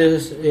forwards? And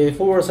the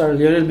forwards are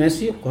Lionel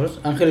Messi, of course,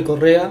 Ángel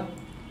Correa,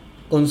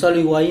 Gonzalo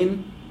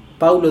Higuaín,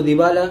 Paulo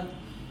Dybala,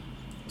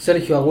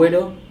 Sergio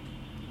Agüero,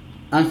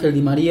 Ángel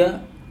Di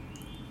María,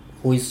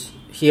 who is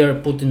here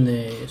put in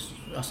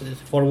as a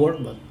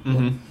forward, but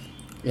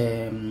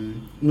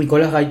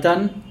Nicolás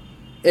Gaitán,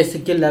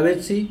 Ezequiel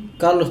Lavezzi,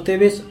 Carlos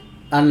Tevez,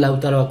 and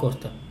Lautaro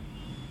Acosta.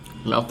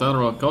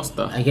 Lautaro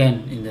Acosta?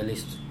 Again in the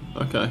list.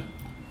 Okay.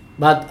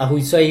 But as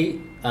we say,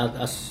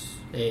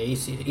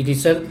 it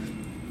is said,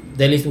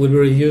 the list will be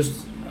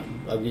reduced.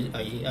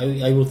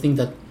 I will think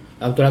that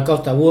Lautaro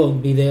Acosta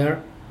won't be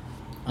there,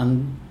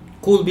 and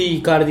could be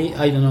Icardi,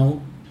 I don't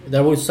know.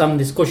 There was some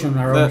discussion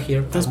around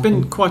here. There's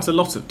been quite a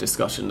lot of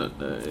discussion.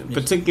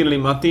 Particularly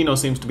Martino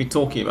seems to be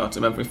talking about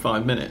him every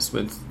 5 minutes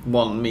with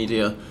one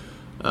media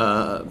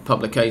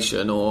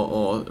publication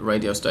or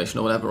radio station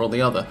or whatever or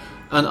the other.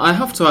 And I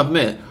have to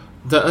admit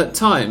that at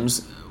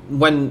times,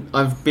 when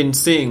I've been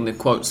seeing the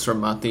quotes from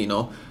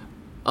Martino,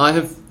 I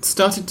have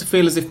started to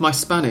feel as if my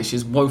Spanish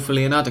is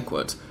woefully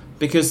inadequate,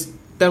 because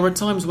there are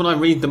times when I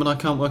read them and I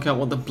can't work out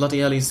what the bloody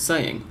hell he's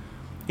saying.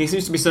 He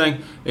seems to be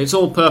saying, it's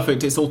all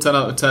perfect, it's all 10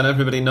 out of 10,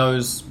 everybody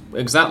knows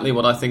exactly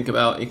what I think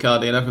about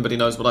Icardi and everybody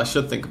knows what I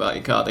should think about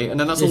Icardi, and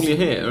then that's all you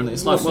hear, and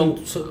it's like, well...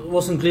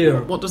 wasn't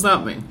clear. What does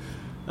that mean?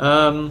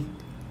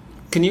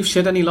 Can you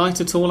shed any light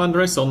at all,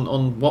 Andres,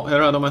 on what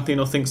Gerardo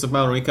Martino thinks of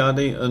Mauro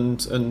Icardi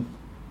and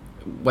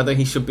whether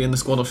he should be in the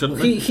squad or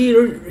shouldn't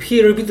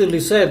he repeatedly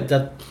said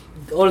that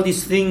all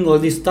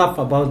this stuff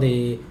about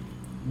the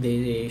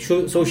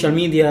social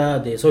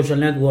media, the social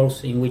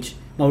networks in which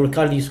Mauro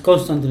Icardi is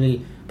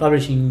constantly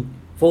publishing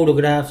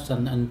photographs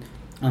and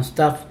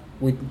stuff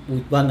with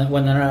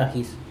Vanara,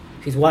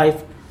 his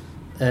wife,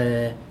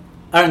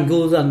 aren't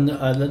good, and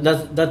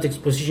that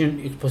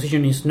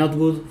exposition is not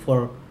good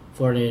for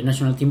the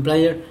national team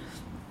player.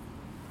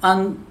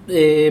 And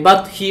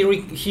but he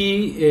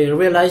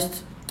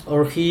realized,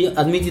 or he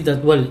admitted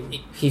that, well,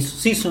 his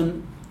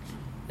season,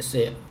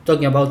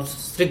 talking about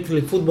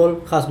strictly football,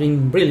 has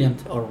been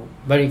brilliant or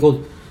very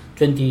good.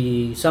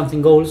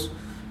 20-something goals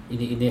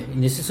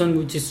in the season,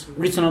 which is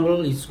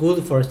reasonable. It's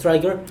good for a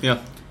striker. Yeah.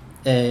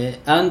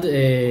 And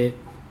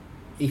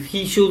if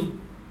he should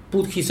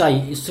put his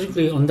eye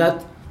strictly on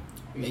that,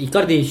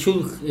 Icardi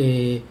should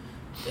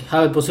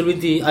have a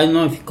possibility. I don't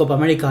know if Copa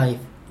America,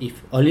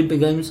 if Olympic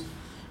Games,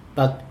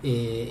 but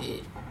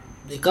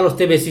Carlos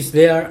Tevez is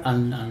there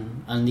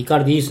and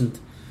Icardi isn't.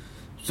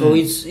 So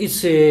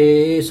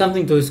it's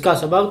something to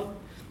discuss about.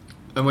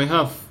 And we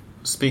have,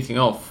 speaking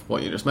of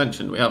what you just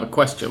mentioned, we have a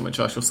question which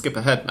I shall skip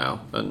ahead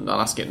now, and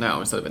I'll ask it now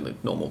instead of in the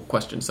normal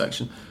question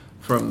section,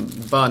 from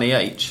Barney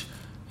H,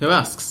 who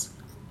asks,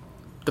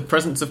 the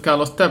presence of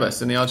Carlos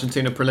Tevez in the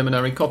Argentina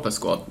preliminary Copa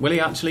squad, will he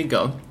actually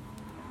go?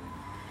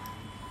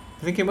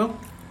 You think he will?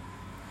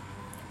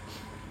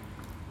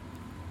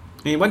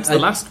 He went to the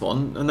last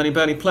one and then he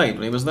barely played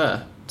when he was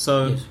there.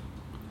 So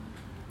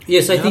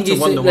yes, I think it's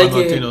wonder why like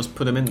Martino's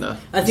put him in there.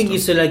 I think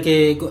it's like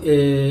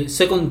a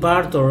second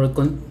part, or it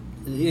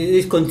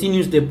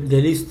continues the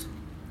list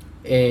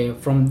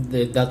from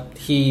that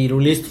he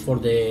released for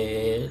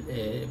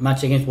the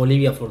match against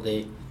Bolivia for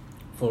the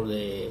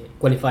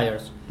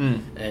qualifiers,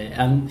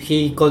 and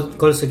he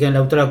calls again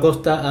Lautaro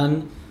Acosta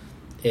and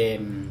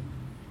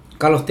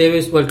Carlos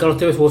Tevez. Well,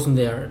 Carlos Tevez wasn't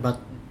there, but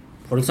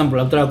for example,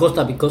 Lautaro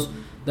Acosta, because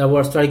there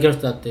were strikers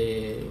that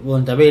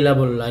weren't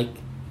available, like,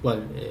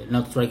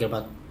 not striker,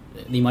 but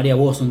Di Maria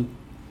wasn't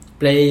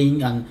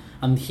playing, and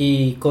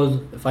he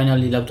called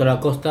finally Lautaro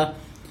Acosta.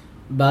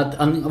 But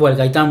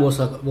Gaitán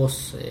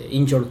was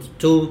injured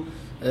too.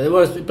 There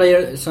were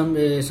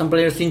some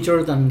players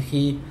injured, and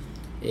he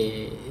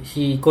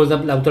called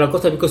up Lautaro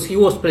Acosta because he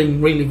was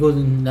playing really good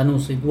in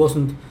Lanús. It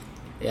wasn't.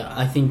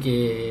 I think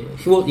he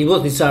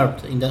was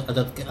deserved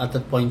at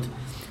that point.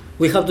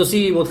 We have to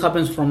see what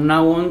happens from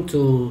now on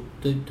to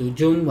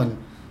June, when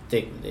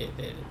the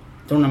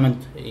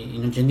tournament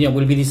in Argentina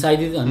will be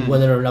decided, and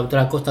whether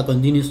Lautaro Acosta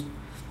continues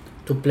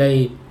to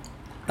play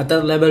at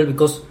that level,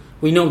 because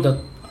we know that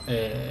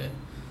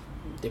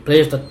the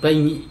players that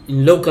play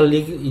in local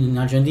league in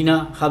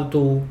Argentina have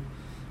to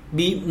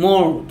do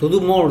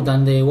more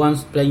than the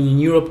ones playing in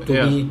Europe to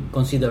be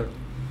considered.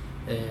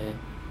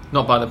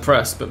 Not by the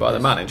press, but by the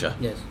manager.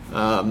 Yes.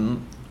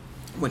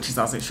 Which is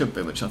as it should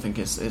be, which I think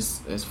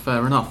is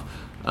fair enough.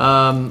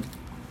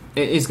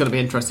 It is going to be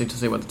interesting to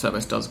see whether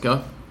Tevez does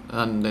go,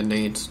 and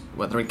indeed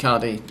whether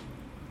Icardi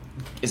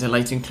is a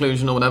late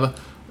inclusion or whatever.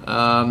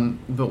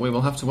 But we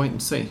will have to wait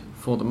and see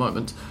for the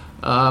moment.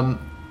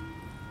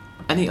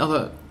 Any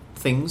other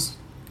things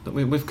that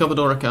we've covered?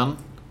 Huracan,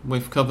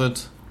 we've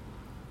covered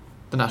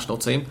the national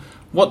team.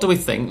 What do we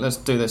think? Let's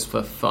do this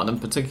for fun,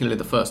 and particularly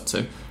the first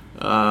two.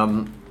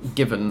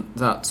 Given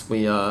that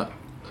we are,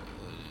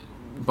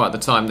 by the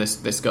time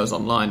this goes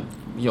online,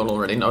 you'll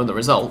already know the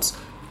results.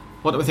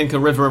 What do we think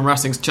of River and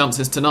Racing's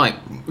chances tonight?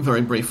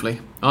 Very briefly,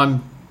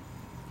 I'm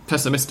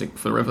pessimistic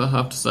for River, I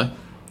have to say.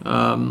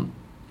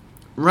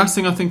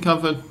 Racing, I think,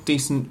 have a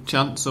decent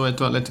chance, so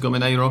to Atletico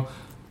Mineiro,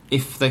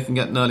 if they can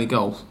get an early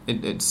goal.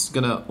 It's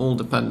going to all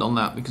depend on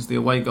that, because the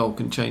away goal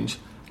can change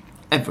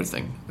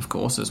everything, of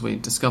course, as we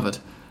discovered.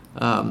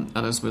 And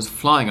as was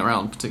flying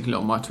around, particularly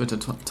on my Twitter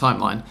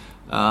timeline,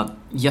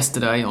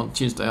 yesterday, on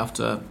Tuesday,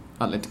 after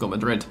Atletico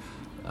Madrid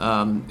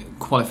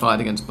qualified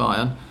against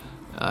Bayern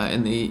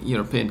in the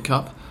European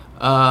Cup,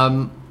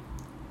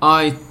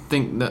 I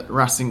think that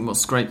Racing will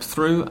scrape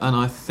through, and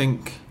I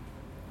think,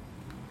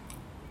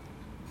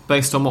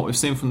 based on what we've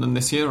seen from them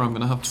this year, I'm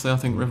going to have to say I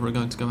think River are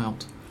going to go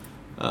out,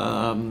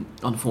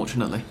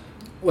 unfortunately.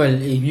 Well,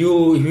 if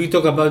you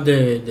talk about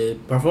the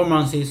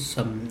performances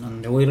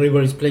and the way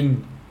River is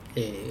playing,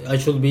 I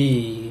should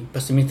be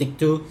pessimistic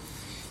too.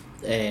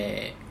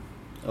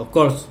 Of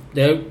course,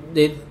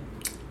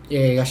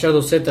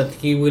 Gallardo said that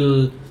he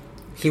will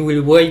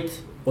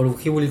wait, or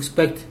he will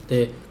expect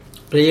the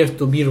players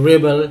to be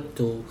rebel,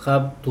 to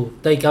have to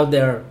take out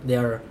their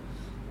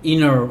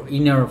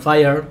inner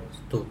fire,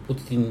 to put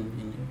it in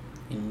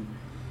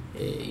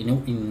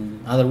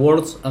other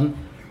words, and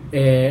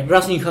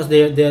Racing has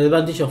the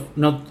advantage of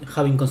not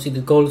having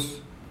conceded goals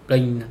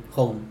playing at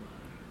home.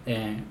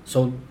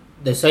 So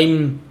the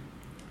same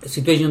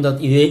situation that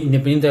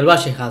Independiente del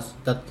Valle has,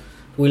 that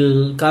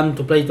will come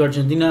to play to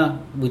Argentina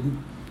with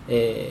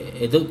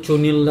a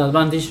 2-0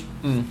 advantage,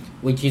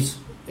 which is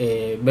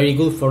very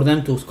good for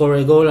them to score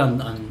a goal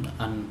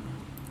and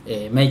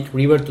make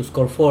River to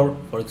score 4,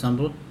 for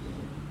example,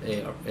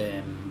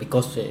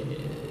 because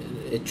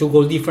a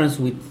 2-goal difference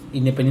with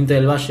Independiente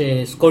del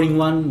Valle scoring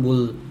 1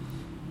 will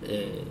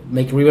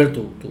make River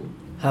to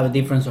have a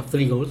difference of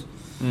 3 goals.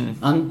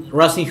 And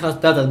Racing has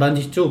that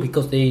advantage too,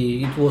 because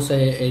it was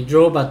a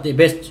draw, but the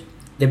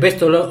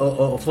best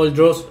of all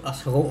draws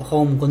as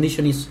home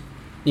condition is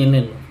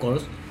 0-0, of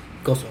course,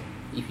 because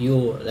if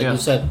you, you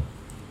said,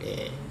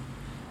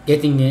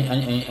 getting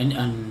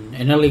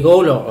an early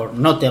goal or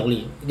not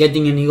early,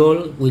 getting any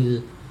goal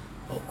will,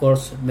 of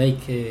course, make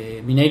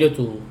Mineiro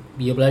to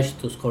be obliged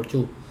to score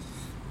 2.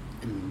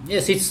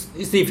 Yes,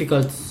 it's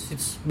difficult.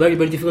 It's very,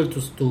 very difficult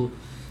to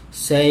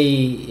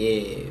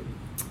say,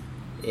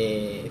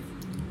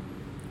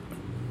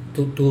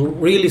 to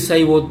really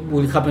say what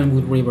will happen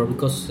with River,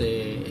 because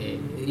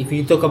if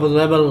you talk about the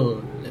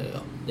level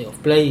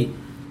of play,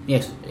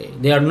 yes,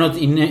 they are not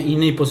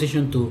in a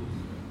position to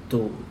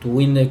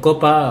win the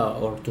Copa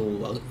or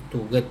to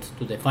get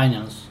to the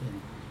finals.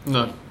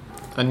 No,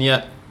 and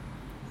yet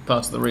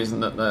part of the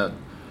reason that they're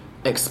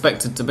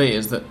expected to be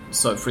is that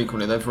so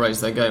frequently they've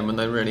raised their game when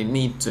they really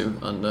need to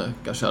under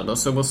Gallardo.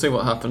 So we'll see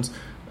what happens.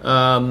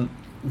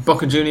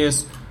 Boca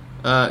Juniors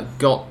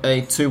got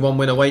a 2-1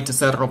 win away to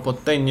Cerro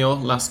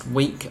Porteño last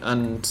week,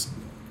 and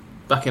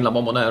back in La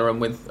Bombonera, and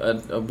with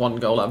a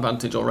 1-goal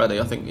advantage already,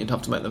 I think you'd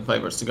have to make them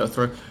favourites to go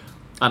through.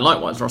 And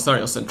likewise,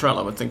 Rosario Central,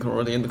 I would think, are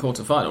already in the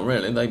quarter-final,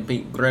 really. They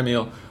beat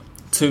Gremio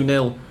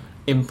 2-0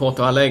 in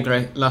Porto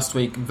Alegre last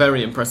week.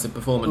 Very impressive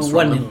performance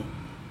from 1-0. them.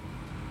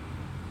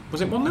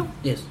 Was it 1-0?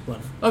 Yes,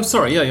 1. Oh,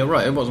 sorry, yeah, you're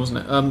right, it was, wasn't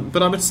it?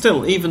 But I would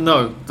still, even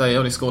though they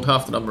only scored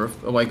half the number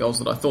of away goals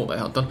that I thought they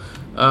had done,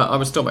 I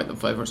would still make them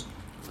favourites.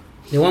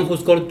 The one who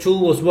scored 2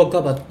 was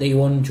Boca, but they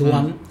won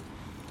 2-1.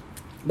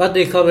 But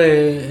they have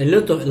a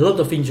lot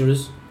of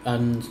injuries,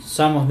 and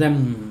some of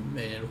them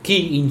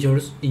key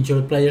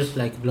injured players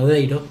like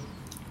Lodeiro,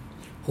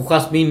 who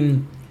has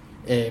been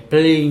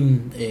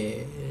playing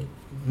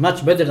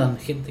much better than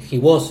he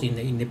was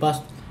in the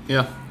past.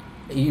 Yeah.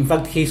 In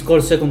fact, he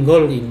scored 2nd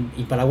goal in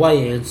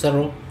Paraguay in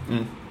Cerro,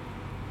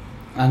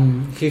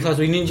 and he has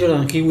been injured,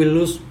 and he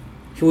will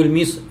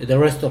miss the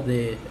rest of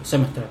the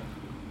semester.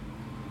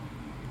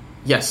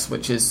 Yes,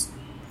 which is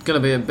going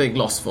to be a big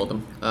loss for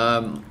them.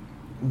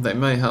 They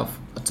may have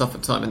a tougher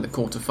time in the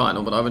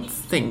quarter-final, but I would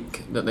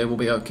think that they will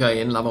be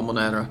okay in La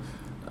Bombonera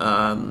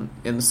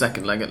in the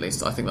second leg at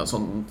least. I think that's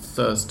on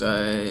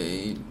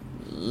Thursday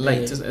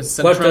late.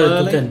 Central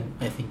quarter to 10,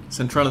 I think.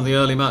 Central the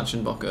early match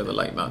and Boca the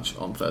late match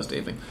on Thursday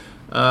evening.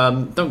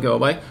 Don't go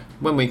away.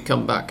 When we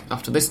come back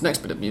after this next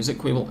bit of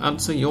music, we will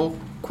answer your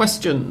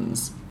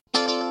questions.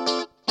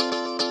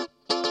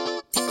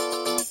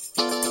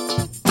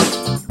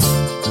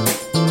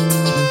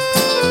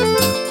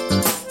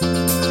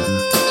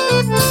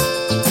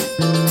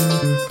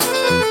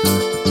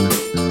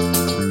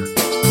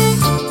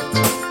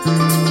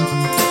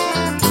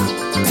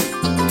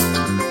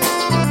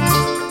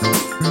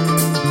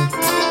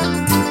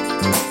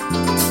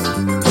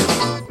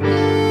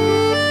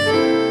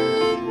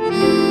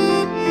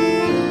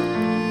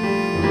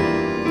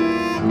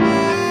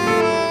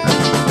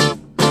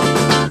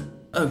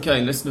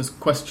 Okay, listeners'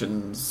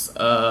 questions.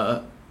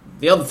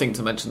 The other thing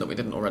to mention that we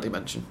didn't already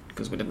mention,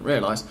 because we didn't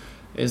realise,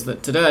 is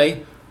that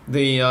today,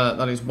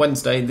 that is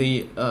Wednesday,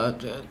 the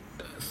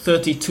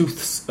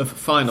 32th of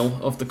final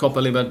of the Copa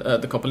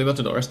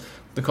Libertadores,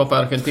 the Copa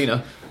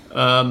Argentina,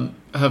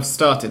 have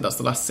started. That's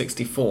the last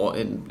 64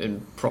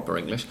 in proper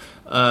English.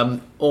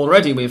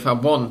 Already we've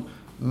had one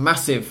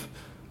massive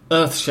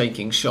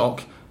earth-shaking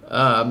shock,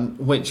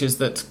 which is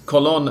that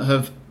Colón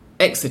have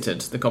exited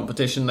the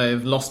competition.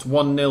 They've lost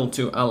 1-0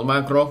 to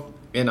Almagro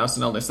in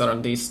Arsenal de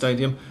Sarandí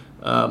Stadium,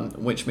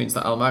 which means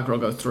that Almagro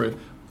go through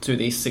to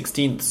the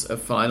 16th of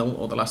final,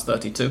 or the last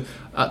 32.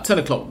 At 10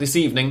 o'clock this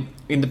evening,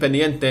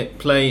 Independiente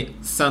play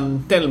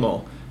San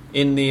Telmo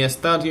in the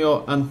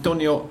Estadio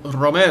Antonio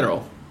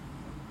Romero.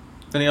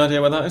 Any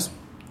idea where that is?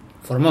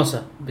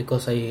 Formosa,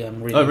 because I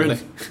am reading. Oh, really?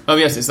 Oh,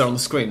 yes, it's there on the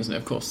screen, isn't it?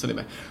 Of course, silly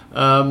me.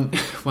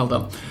 Well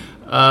done.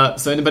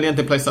 So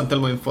Independiente play San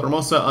Telmo in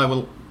Formosa. I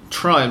will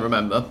try and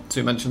remember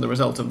to mention the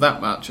result of that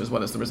match as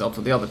well as the result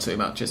of the other two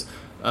matches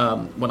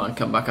when I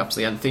come back up to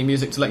the end theme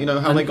music to let you know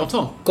how they got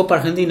on. Copa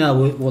Argentina,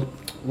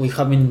 we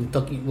haven't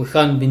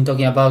been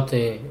talking about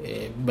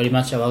very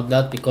much about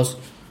that because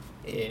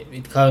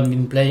it hasn't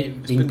been played.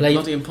 It's been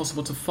bloody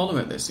impossible to follow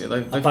it this year.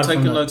 They've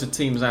taken loads of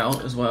teams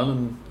out as well,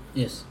 and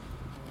yes,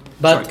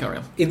 but sorry, carry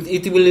on.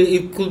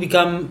 It could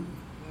become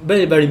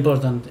very, very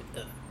important.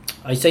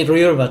 I say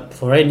River, but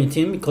for any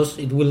team, because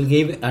it will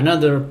give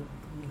another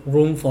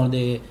room for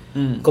the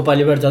Copa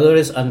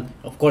Libertadores, and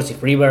of course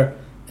if River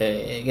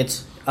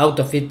gets out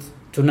of it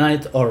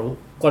tonight or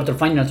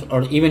quarterfinals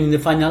or even in the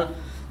final,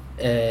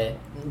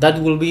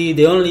 that will be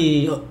the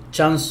only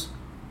chance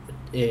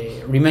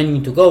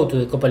remaining to go to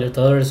the Copa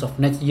Libertadores of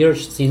next year,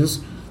 since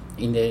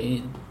in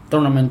the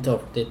tournament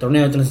of the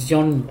Torneo de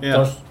Transición, of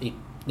course,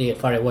 they are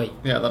far away.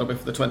 Yeah, that'll be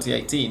for the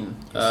 2018.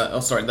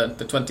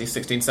 The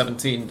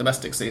 2016-17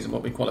 domestic season will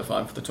be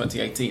qualifying for the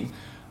 2018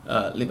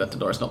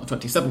 Libertadores, not the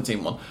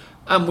 2017 one.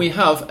 And we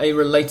have a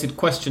related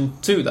question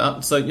to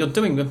that. So you're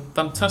doing a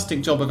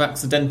fantastic job of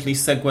accidentally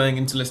segueing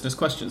into listeners'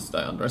 questions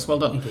today, Andres. Well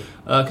done.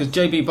 Because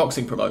JB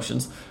Boxing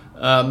Promotions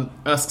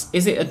asks,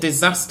 is it a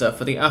disaster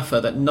for the AFA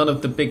that none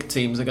of the big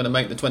teams are going to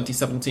make the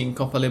 2017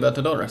 Copa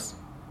Libertadores?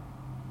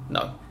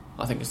 No,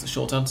 I think it's the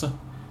short answer.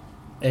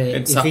 If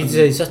it's a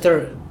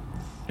disaster...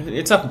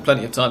 It's happened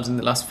plenty of times in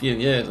the last few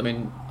years. I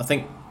mean, I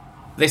think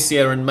this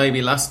year and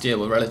maybe last year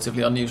were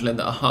relatively unusual in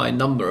that a high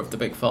number of the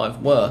big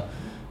five were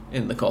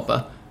in the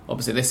Copa.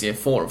 Obviously this year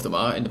 4 of them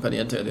are.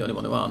 Independiente are the only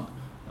one who aren't.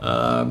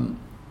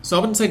 So I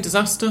wouldn't say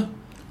disaster.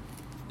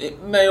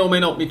 It may or may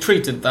not be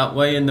treated that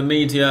way in the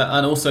media,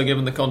 and also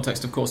given the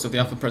context, of course, of the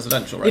AFA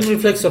presidential race. It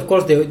reflects, of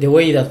course, the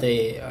way that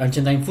the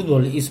Argentine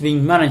football is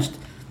being managed,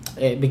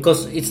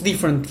 because it's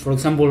different, for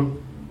example,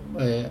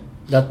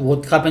 that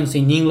what happens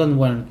in England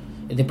when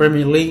the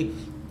Premier League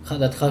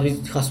that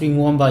has been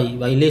won by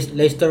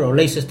Leicester or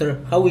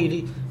Leicester. How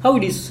it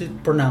is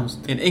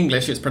pronounced? In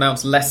English, it's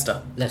pronounced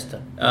Leicester.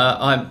 Leicester.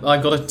 I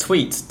got a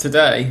tweet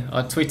today.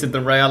 I tweeted the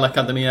Real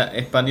Academia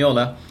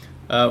Española,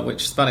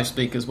 which Spanish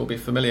speakers will be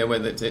familiar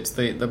with. It's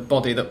the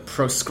body that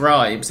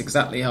proscribes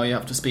exactly how you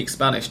have to speak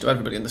Spanish to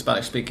everybody in the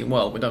Spanish-speaking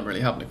world. We don't really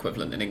have an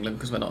equivalent in England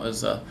because we're not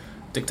as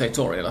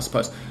dictatorial, I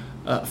suppose.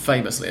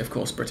 Famously, of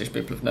course, British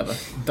people have never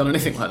done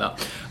anything like that.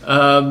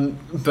 I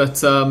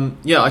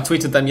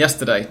tweeted them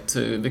yesterday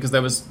because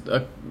there was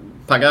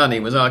Pagani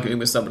was arguing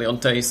with somebody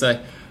on TIC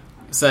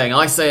saying,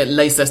 I say it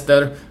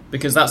Leicester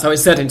because that's how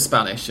it's said in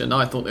Spanish, and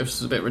I thought this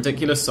was a bit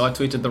ridiculous, so I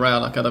tweeted the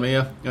Real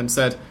Academia and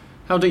said,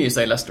 how do you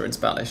say Leicester in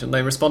Spanish? And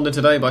they responded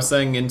today by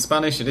saying in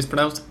Spanish it is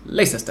pronounced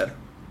Leicester.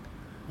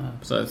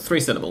 So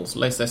 3 syllables,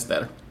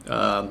 Leicester.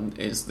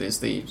 Is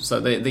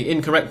the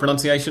incorrect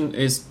pronunciation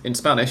is in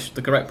Spanish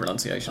the correct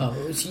pronunciation.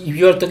 If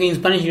you are talking in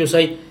Spanish, you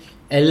say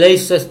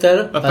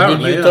Leicester.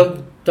 Apparently, but if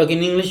you talk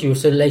in English, you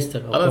say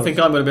Leicester. I don't think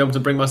I'm going to be able to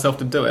bring myself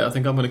to do it. I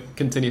think I'm going to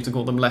continue to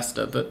call them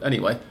Leicester. But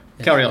anyway,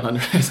 carry on,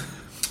 Andres.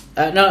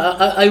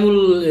 I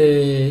will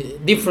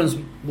difference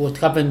what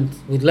happened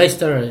with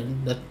Leicester,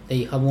 that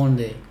they have won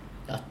the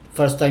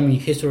first time in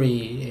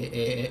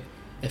history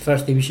a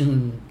first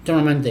division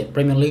tournament, the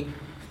Premier League.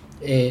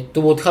 To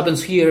what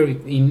happens here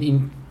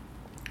in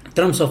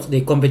terms of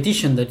the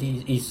competition that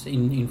is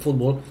in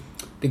football,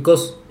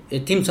 because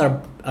teams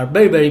are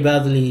very, very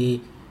badly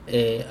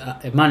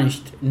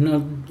managed.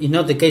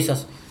 Not the case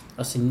as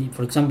in,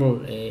 for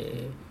example,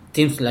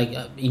 teams like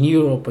in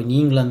Europe or in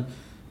England,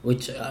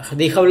 which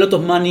they have a lot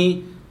of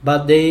money,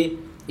 but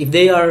if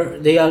they are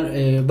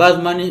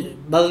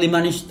badly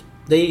managed,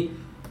 they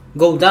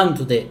go down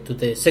to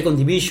the second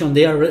division.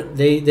 They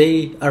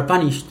are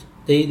punished.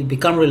 They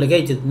become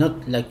relegated.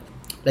 Not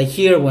like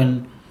here,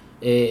 when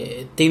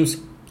teams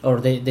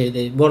or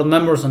the board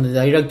members and the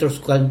directors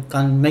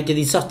can make a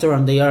disaster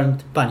and they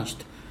aren't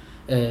punished.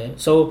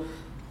 So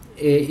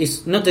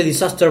it's not a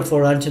disaster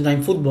for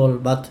Argentine football,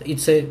 but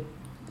it's a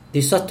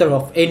disaster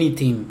of any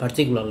team,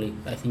 particularly,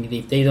 I think,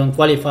 if they don't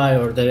qualify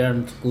or they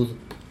aren't good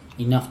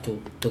enough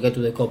to get to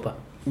the Copa.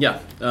 Yeah,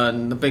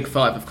 and the Big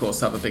Five, of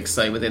course, have a big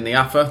say within the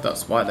AFA.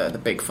 That's why they're the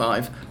Big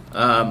Five.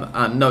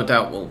 And no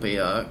doubt will be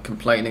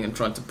complaining and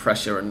trying to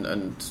pressure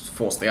and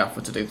force the AFA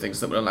to do things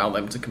that will allow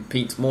them to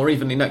compete more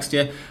evenly next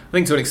year. I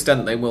think to an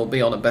extent they will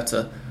be on in a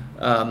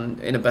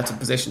better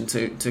position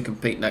to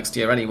compete next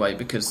year anyway,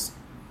 because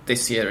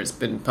this year it's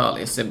been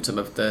partly a symptom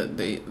of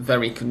the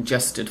very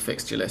congested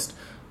fixture list,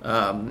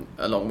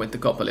 along with the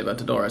Copa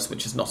Libertadores,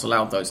 which has not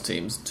allowed those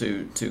teams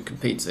to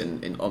compete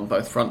on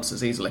both fronts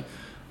as easily.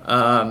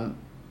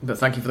 But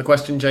thank you for the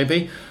question,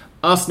 JB.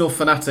 Arsenal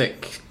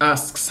Fanatic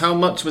asks, how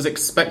much was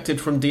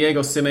expected from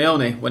Diego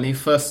Simeone when he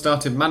first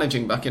started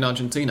managing back in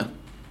Argentina?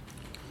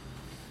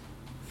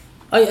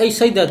 I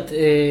say that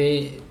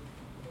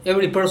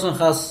every person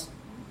has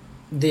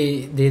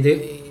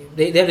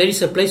there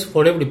is a place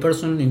for every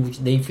person in which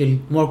they feel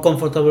more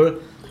comfortable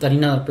than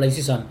in other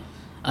places, and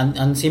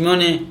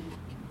Simeone,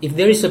 if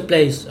there is a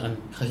place, and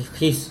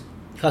he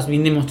has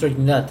been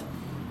demonstrating that,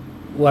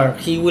 where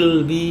he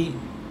will be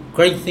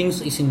great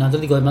things, is in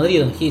Atletico de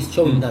Madrid, and he is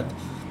showing that.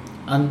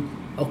 And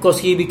of course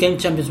he became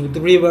champions with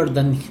River,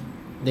 then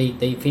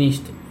they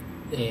finished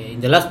in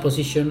the last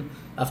position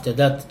after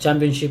that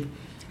championship.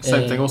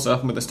 Same thing also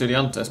happened with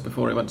Estudiantes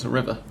before he went to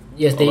River.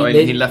 Yes,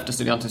 he left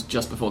Estudiantes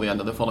just before the end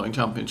of the following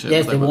championship.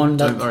 Yes, they won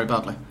that very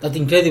badly. That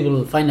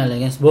incredible final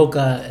against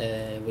Boca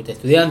with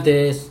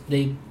Estudiantes.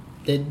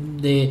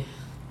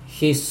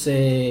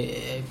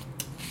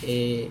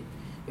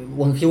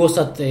 When he was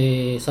at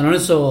San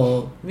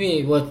Lorenzo,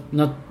 he was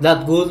not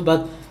that good,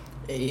 but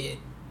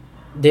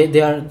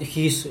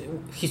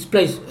his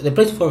place, the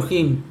place for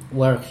him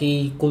where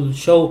he could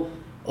show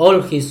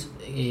all his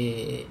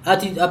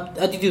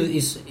attitude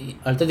is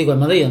Atletico de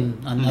Madrid,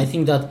 and I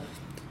think that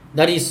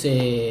that is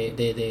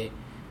the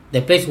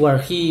place where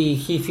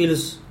he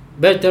feels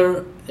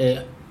better.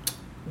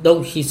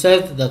 Though he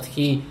said that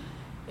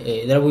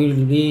there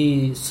will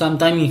be some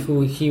time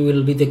he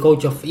will be the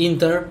coach of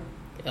Inter,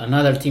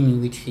 another team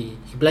in which he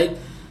played.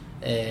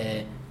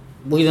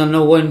 We don't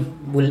know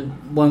when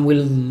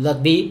will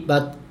that be,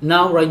 but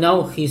right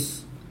now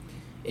he's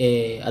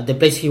at the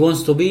place he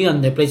wants to be,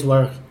 and the place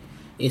where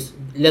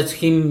lets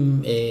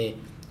him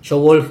show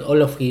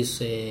all of his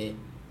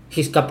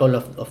capable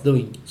of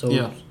doing. So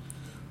yeah.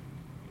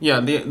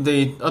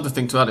 The other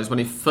thing to add is when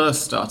he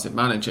first started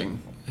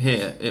managing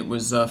here, it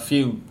was a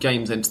few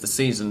games into the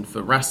season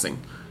for Racing,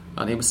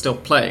 and he was still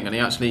playing, and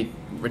he actually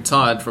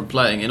retired from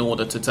playing in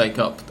order to take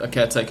up a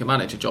caretaker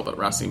manager job at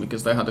Racing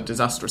because they had a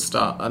disastrous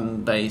start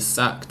and they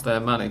sacked their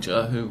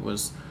manager, who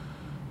was,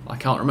 I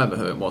can't remember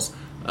who it was,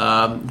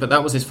 but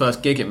that was his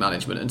first gig in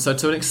management, and so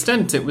to an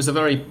extent it was a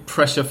very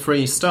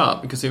pressure-free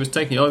start because he was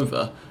taking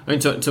over. I mean,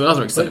 to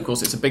another extent, of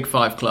course, it's a Big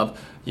Five club,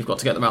 you've got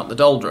to get them out the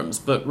doldrums,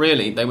 but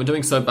really they were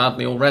doing so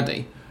badly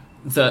already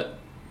that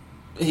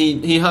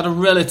he had a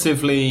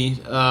relatively...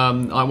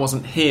 I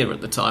wasn't here at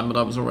the time, but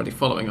I was already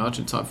following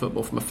Argentine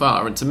football from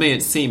afar, and to me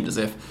it seemed as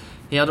if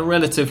he had a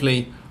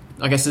relatively,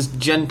 I guess, as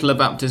gentle a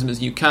baptism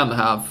as you can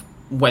have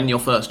when your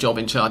first job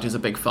in charge is a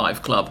Big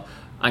Five club,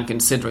 and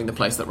considering the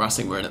place that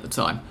Racing were in at the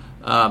time.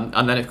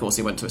 And then, of course,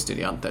 he went to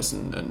Estudiantes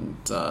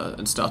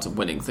and started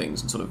winning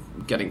things and sort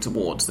of getting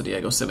towards the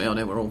Diego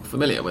Simeone we're all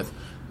familiar with.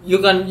 You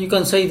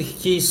can say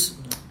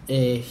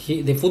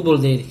the football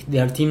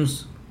their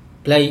teams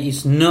play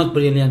is not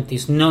brilliant.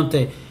 It's not.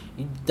 It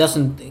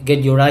doesn't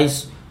get your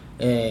eyes.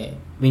 I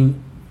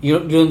mean, you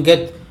don't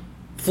get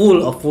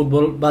full of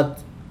football, but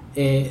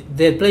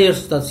the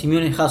players that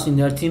Simeone has in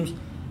their teams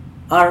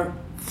are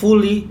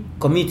fully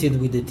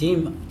committed with the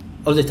team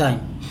all the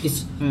time.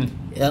 It's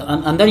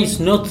and that is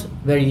not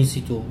very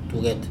easy to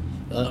get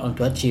and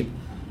to achieve.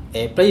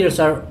 Players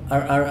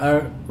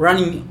are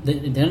running the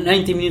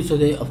 90 minutes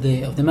of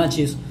the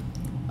matches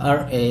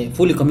are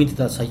fully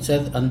committed, as I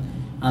said,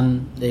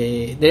 and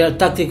they are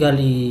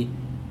tactically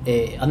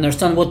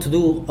understand what to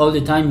do all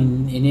the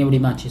time in every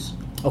matches.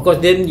 Of course,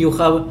 then you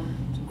have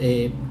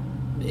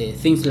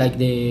things like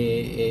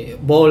the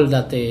ball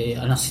that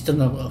an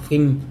assistant of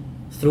him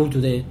threw to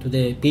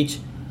the pitch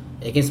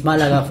against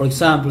Malaga, for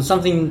example,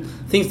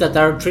 things that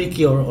are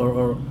tricky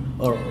or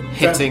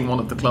hitting one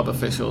of the club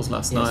officials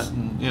last night.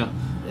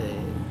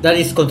 That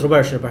is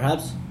controversial,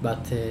 perhaps,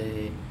 but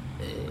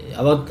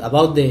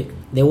about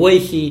the way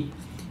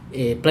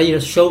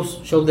players show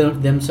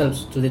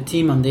themselves to the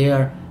team, and they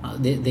are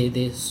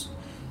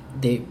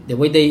the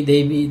way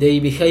they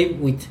behave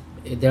with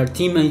their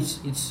teammates.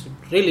 It's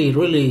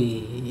really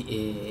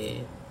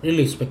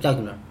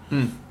spectacular.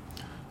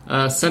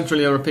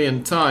 Central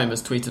European Time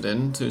has tweeted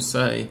in to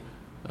say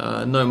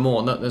no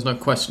more. There's no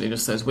question. He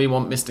just says we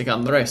want Mystic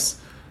Andres,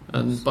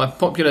 and by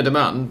popular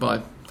demand,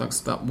 thanks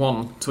to that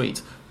one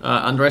tweet,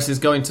 Andres is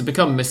going to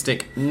become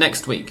Mystic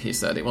next week. He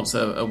said he wants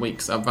a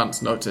week's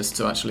advance notice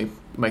to actually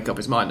make up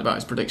his mind about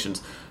his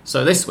predictions.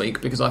 So this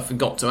week, because I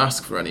forgot to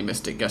ask for any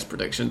Mystic guest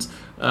predictions,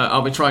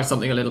 I'll be trying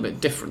something a little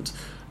bit different.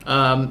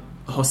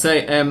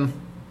 Jose M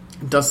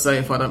does say,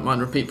 if I don't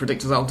mind repeat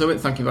predictors, I'll do it.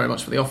 Thank you very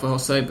much for the offer,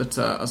 Jose, but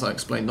as I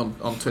explained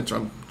on Twitter,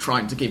 I'm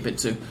trying to keep it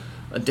to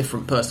a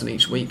different person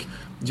each week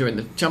during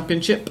the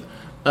championship.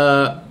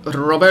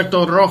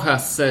 Roberto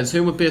Rojas says,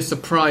 who would be a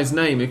surprise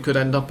name who could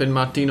end up in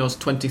Martino's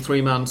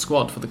 23-man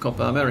squad for the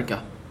Copa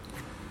America?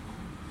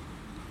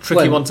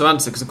 Tricky one to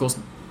answer, because of course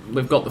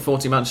we've got the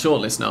 40-man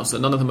shortlist now, so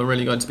none of them are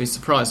really going to be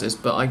surprises,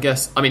 but I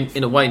guess,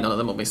 in a way none of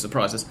them will be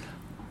surprises.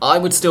 I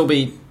would still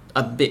be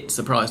a bit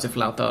surprised if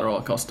Lautaro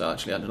Acosta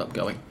actually ended up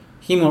going.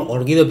 Him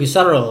or Guido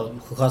Pizarro,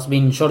 who has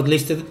been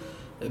shortlisted,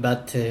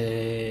 but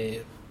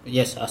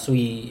yes, as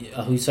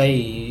we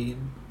say,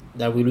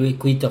 there will be a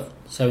quit of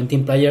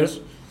 17 players,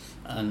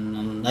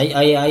 and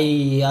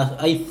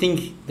I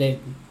think that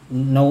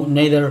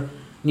neither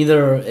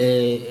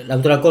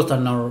Lautaro Acosta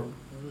nor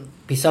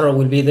Pizarro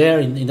will be there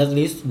in that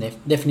list, in the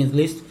definite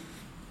list.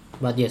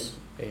 But yes,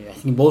 I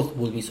think both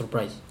will be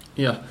surprised.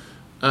 Yeah.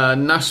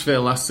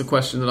 Nashville asks a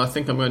question that I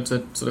think I'm going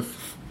to sort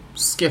of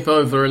skip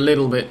over a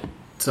little bit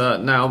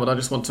now, but I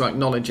just want to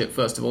acknowledge it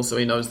first of all so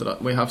he knows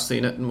that we have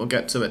seen it, and we'll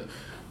get to it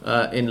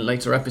in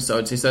later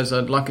episodes. He says,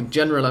 I'd like a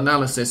general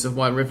analysis of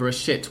why River is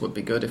shit would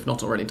be good, if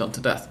not already done to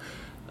death.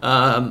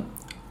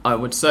 I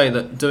would say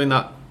that doing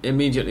that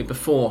immediately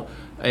before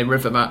a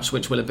River match,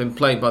 which will have been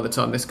played by the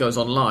time this goes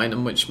online,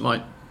 and which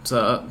might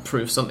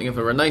prove something of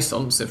a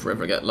renaissance if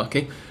River get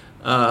lucky,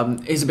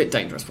 is a bit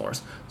dangerous for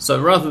us.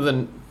 So rather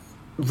than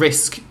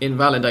risk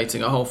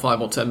invalidating a whole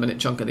 5 or 10 minute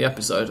chunk of the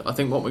episode, I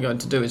think what we're going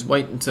to do is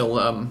wait until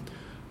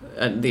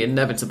the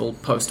inevitable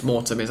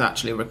post-mortem is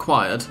actually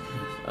required,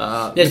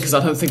 because I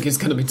don't think it's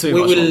going to be too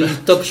much longer. We will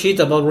talk shit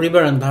about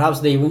River, and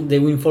perhaps they win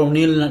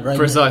 4-0 right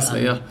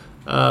precisely now. Yeah.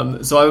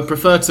 So I would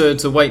prefer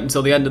to wait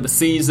until the end of the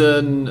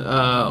season,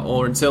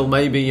 or until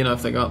maybe,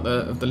 if they got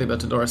the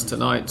Libertadores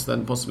tonight,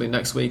 then possibly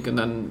next week, and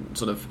then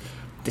sort of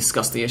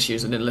discuss the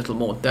issues in a little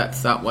more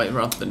depth that way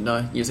rather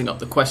than using up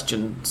the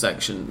question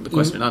section, the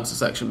question and answer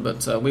section.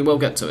 But we will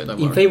get to it. Don't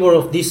worry. In favor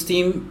of this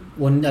team,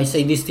 when I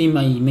say this team,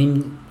 I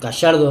mean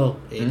Gallardo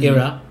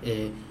era.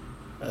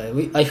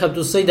 I have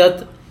to say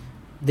that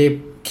the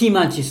key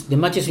matches, the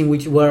matches in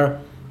which were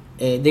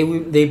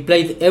they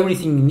played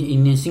everything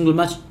in a single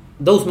match.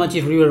 Those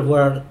matches River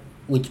were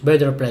which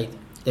better played.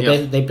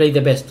 They played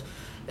the best.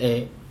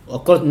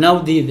 Of course, now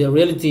the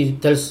reality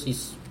tells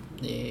is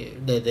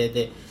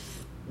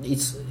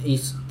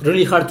it's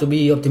really hard to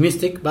be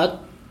optimistic,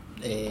 but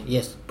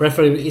yes,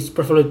 it's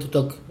preferable to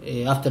talk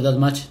after that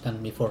match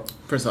than before.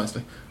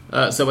 Precisely.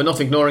 So we're not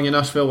ignoring you,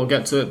 Nashville. We'll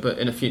get to it, but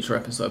in a future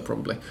episode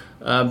probably.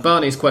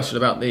 Barney's question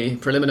about the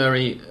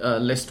preliminary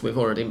list we've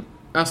already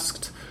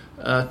asked.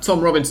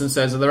 Tom Robinson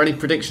says, are there any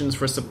predictions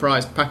for a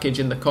surprise package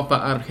in the Copa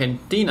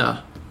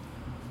Argentina?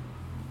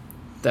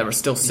 There are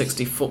still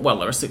 64. Well,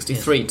 there are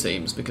 63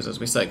 teams because, as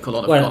we say,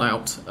 Colón have gone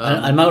out.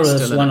 Almagro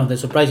is one of the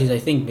surprises, I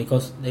think,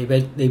 because they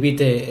beat.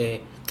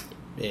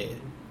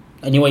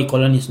 Anyway,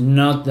 Colón is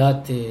not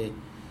that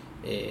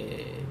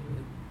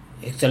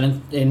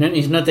excellent.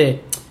 It's not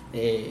doing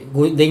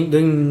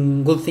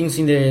good things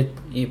in the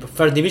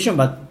first division,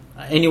 but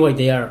anyway,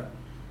 they are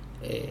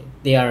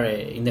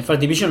in the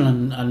first division,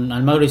 and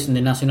Almagro is in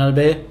the Nacional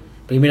B,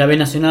 Primera B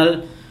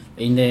Nacional,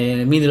 in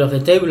the middle of the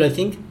table, I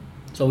think.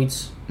 So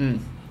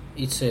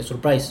it's a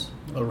surprise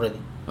already.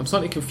 I'm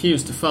slightly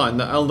confused to find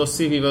that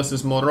Aldosivi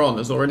versus Moron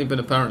has already been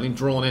apparently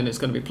drawn in. It's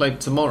going to be played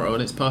tomorrow,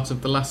 and it's part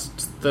of the last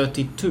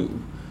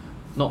 32,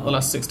 not the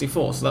last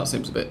 64. So that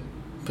seems a bit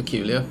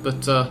peculiar,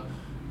 but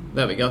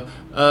there we go.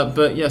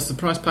 But yeah,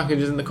 surprise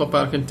packages in the Copa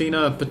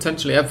Argentina,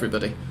 potentially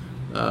everybody.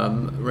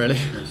 Really,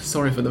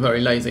 sorry for the very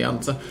lazy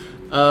answer.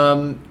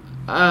 And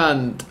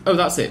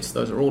that's it.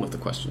 Those are all of the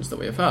questions that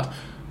we have had.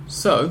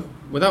 So,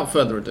 without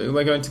further ado,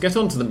 we're going to get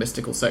on to the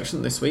mystical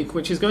section this week,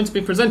 which is going to be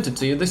presented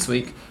to you this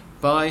week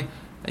by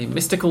a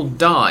mystical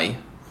die.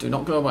 Do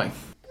not go away.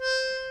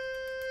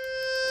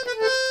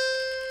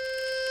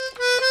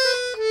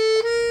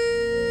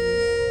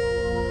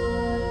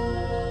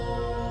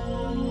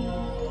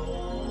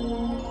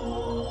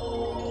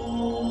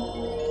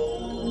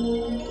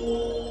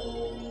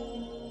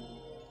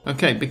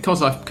 Okay,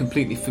 because I've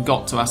completely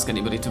forgot to ask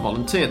anybody to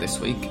volunteer this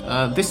week,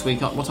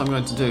 what I'm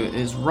going to do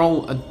is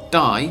roll a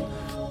die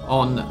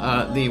on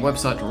the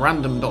website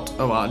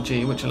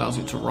random.org, which allows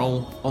you to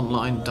roll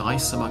online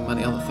dice, among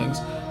many other things.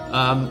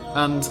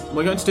 And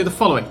we're going to do the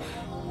following.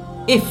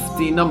 If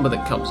the number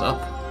that comes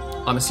up,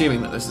 I'm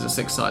assuming that this is a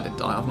six-sided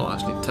die, I've not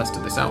actually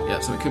tested this out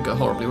yet, so it could go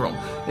horribly wrong.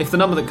 If the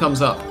number that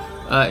comes up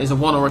is a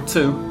 1 or a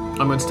 2,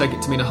 I'm going to take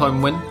it to mean a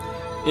home win.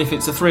 If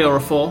it's a 3 or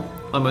a 4,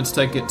 I'm going to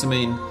take it to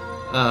mean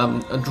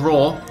a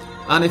draw,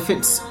 and if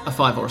it's a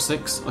 5 or a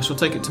 6, I shall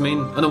take it to mean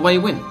an away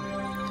win.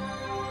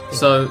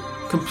 So,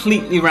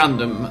 completely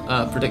random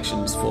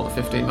predictions for the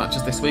 15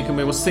 matches this week, and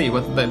we will see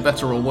whether they're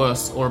better or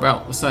worse or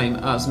about the same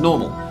as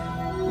normal.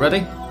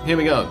 Ready? Here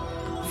we go.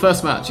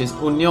 First match is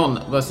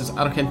Unión versus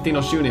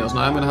Argentinos Juniors.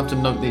 Now, I'm going to have to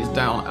note these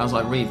down as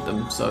I read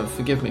them, so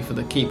forgive me for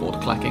the keyboard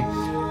clacking.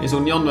 It's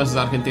Unión versus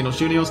Argentinos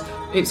Juniors.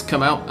 It's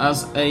come out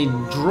as a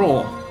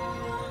draw.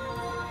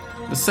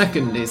 The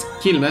second is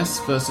Quilmes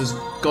versus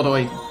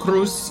Godoy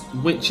Cruz,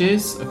 which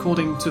is,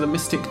 according to the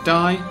Mystic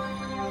Die,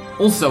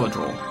 also a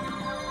draw.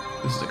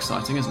 This is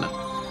exciting, isn't it?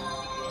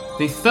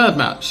 The third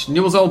match,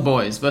 Newell's Old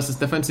Boys versus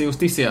Defensa y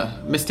Justicia.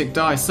 Mystic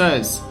Die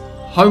says,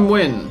 home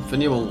win for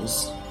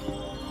Newell's.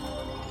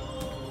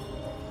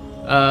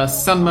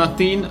 San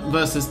Martin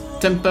versus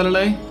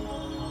Temperley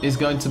is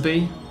going to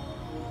be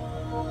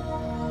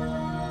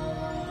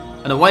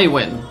an away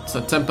win,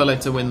 so Temperley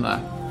to win there.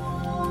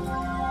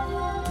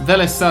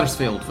 Vélez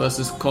Sarsfield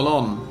versus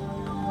Colón.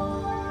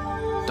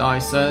 Die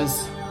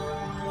says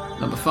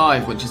number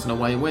 5, which is an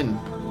away win.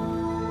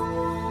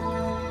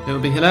 It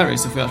would be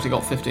hilarious if we actually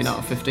got 15 out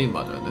of 15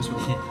 by doing this,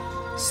 wouldn't it?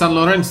 San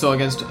Lorenzo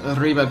against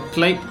River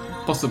Plate,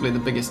 possibly the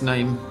biggest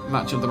name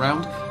match of the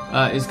round,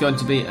 is going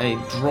to be a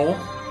draw.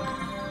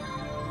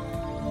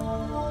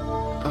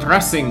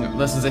 Racing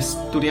versus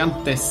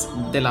Estudiantes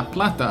de La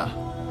Plata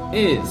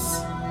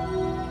is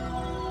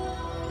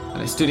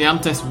an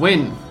Estudiantes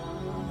win.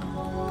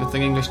 Good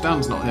thing English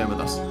Dan's not here with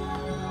us.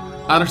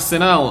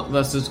 Arsenal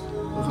versus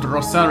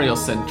Rosario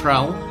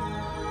Central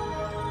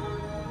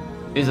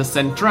is a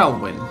Central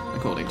win,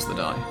 according to the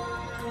die.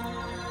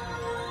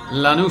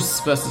 Lanús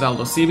versus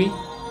Aldosivi.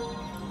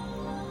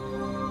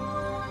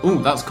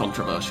 Ooh, that's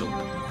controversial.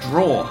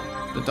 Draw.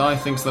 The die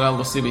thinks that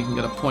Aldosivi can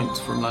get a point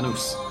from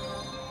Lanús.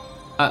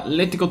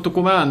 Atlético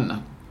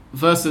Tucumán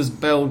versus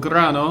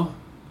Belgrano,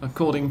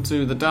 according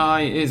to the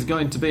die, is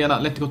going to be an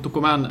Atlético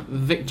Tucumán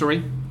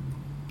victory.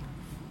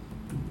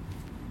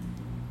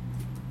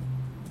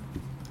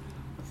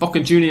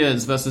 Boca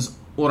Juniors versus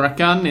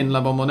Huracán in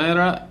La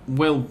Bombonera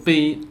will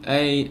be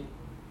a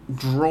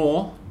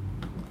draw.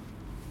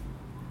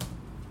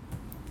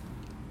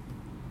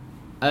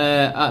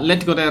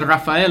 Atlético de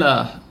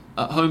Rafaela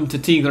at home to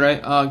Tigre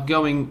are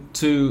going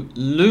to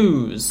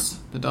lose.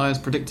 The die is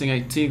predicting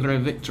a Tigre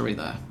victory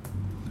there.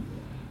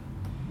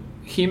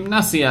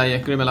 Gimnasia y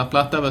Esgrima La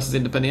Plata versus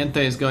Independiente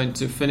is going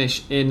to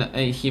finish in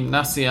a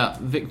Gimnasia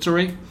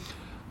victory.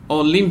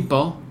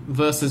 Olimpo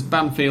versus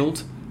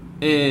Banfield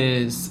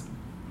is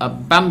a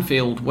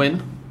Banfield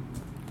win.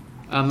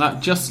 And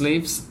that just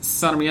leaves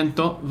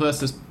Sarmiento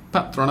versus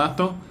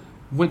Patronato,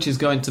 which is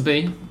going to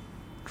be,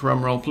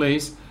 drum roll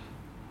please,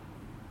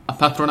 a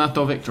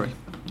Patronato victory.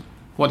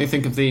 What do you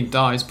think of the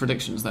Dye's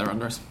predictions there,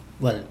 Andres?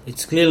 Well,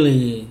 it's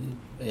clearly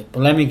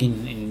polemic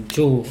in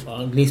two,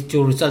 at least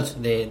two results.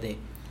 The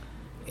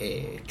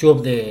two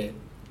of the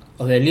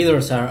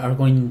leaders are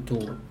going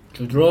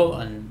to draw,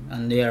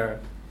 and they are.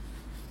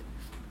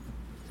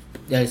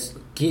 There's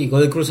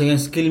Godoy Cruz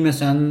against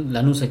Quilmes and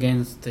Lanús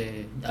against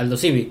Aldo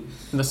Civi.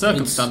 In the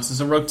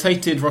circumstances, a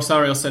rotated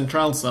Rosario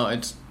Central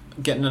side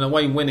getting an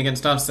away win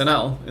against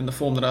Arsenal in the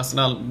form that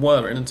Arsenal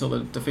were in until the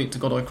defeat to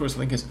Godoy Cruz, I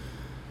think is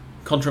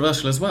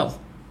controversial as well.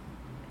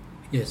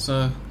 Yes.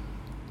 So,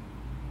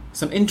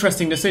 some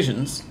interesting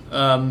decisions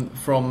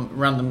from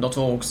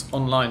random.org's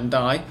online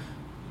die.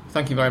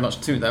 Thank you very much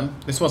to them.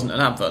 This wasn't an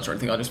advert or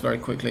anything, I just very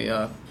quickly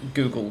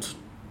Googled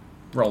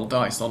roll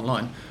dice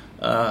online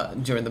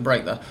during the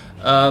break there.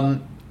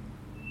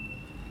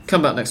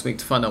 Come back next week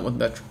to find out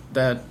whether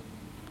they're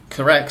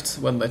correct,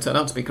 whether they turn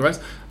out to be correct.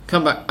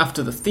 Come back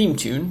after the theme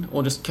tune,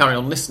 or just carry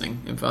on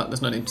listening. In fact,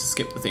 there's no need to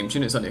skip the theme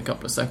tune, it's only a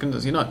couple of seconds,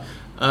 as you know.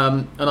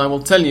 And I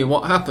will tell you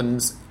what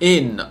happens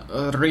in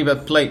River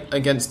Plate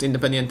against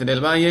Independiente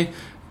del Valle,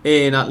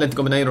 in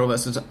Atlético Mineiro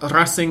versus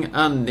Racing,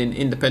 and in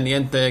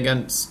Independiente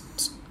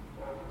against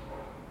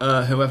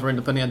whoever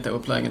Independiente were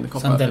playing in the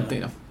Copa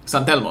Argentina.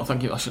 San Telmo,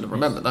 thank you, I should have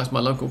remembered, that's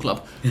my local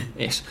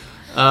club-ish.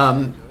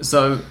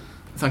 So,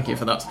 thank you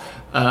for that.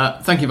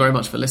 Thank you very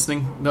much for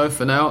listening, though,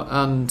 for now,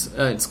 and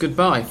it's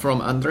goodbye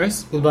from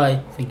Andres.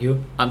 Goodbye, thank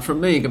you. And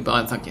from me,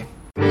 goodbye and thank you.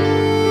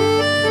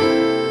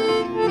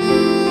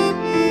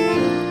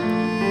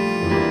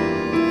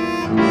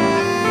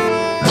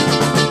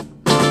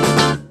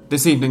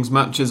 This evening's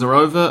matches are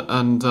over,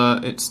 and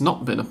it's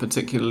not been a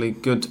particularly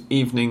good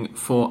evening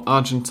for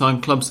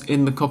Argentine clubs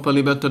in the Copa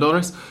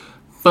Libertadores.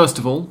 First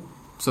of all,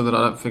 so that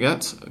I don't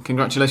forget,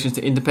 congratulations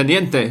to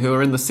Independiente, who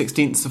are in the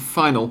 16th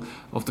final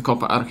of the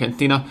Copa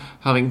Argentina,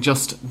 having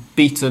just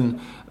beaten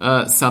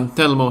San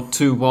Telmo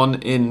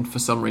 2-1 in, for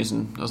some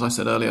reason, as I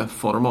said earlier,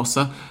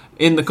 Formosa.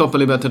 In the Copa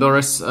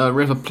Libertadores,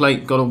 River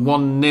Plate got a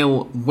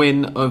 1-0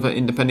 win over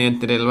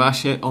Independiente del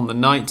Valle on the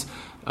night,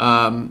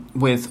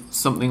 with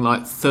something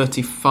like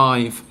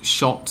 35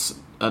 shots,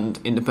 and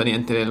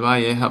Independiente del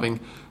Valle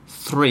having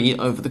 3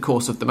 over the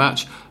course of the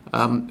match.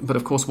 But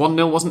of course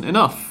 1-0 wasn't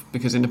enough,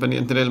 because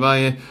Independiente del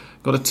Valle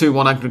got a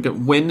 2-1 aggregate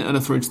win and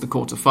are through to the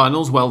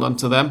quarter-finals. Well done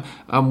to them.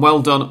 And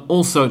well done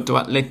also to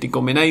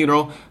Atlético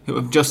Mineiro, who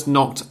have just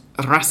knocked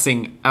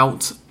Racing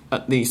out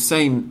at the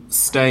same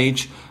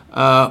stage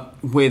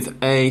with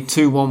a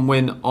 2-1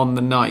 win on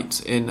the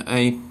night in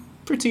a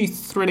pretty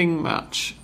thrilling match.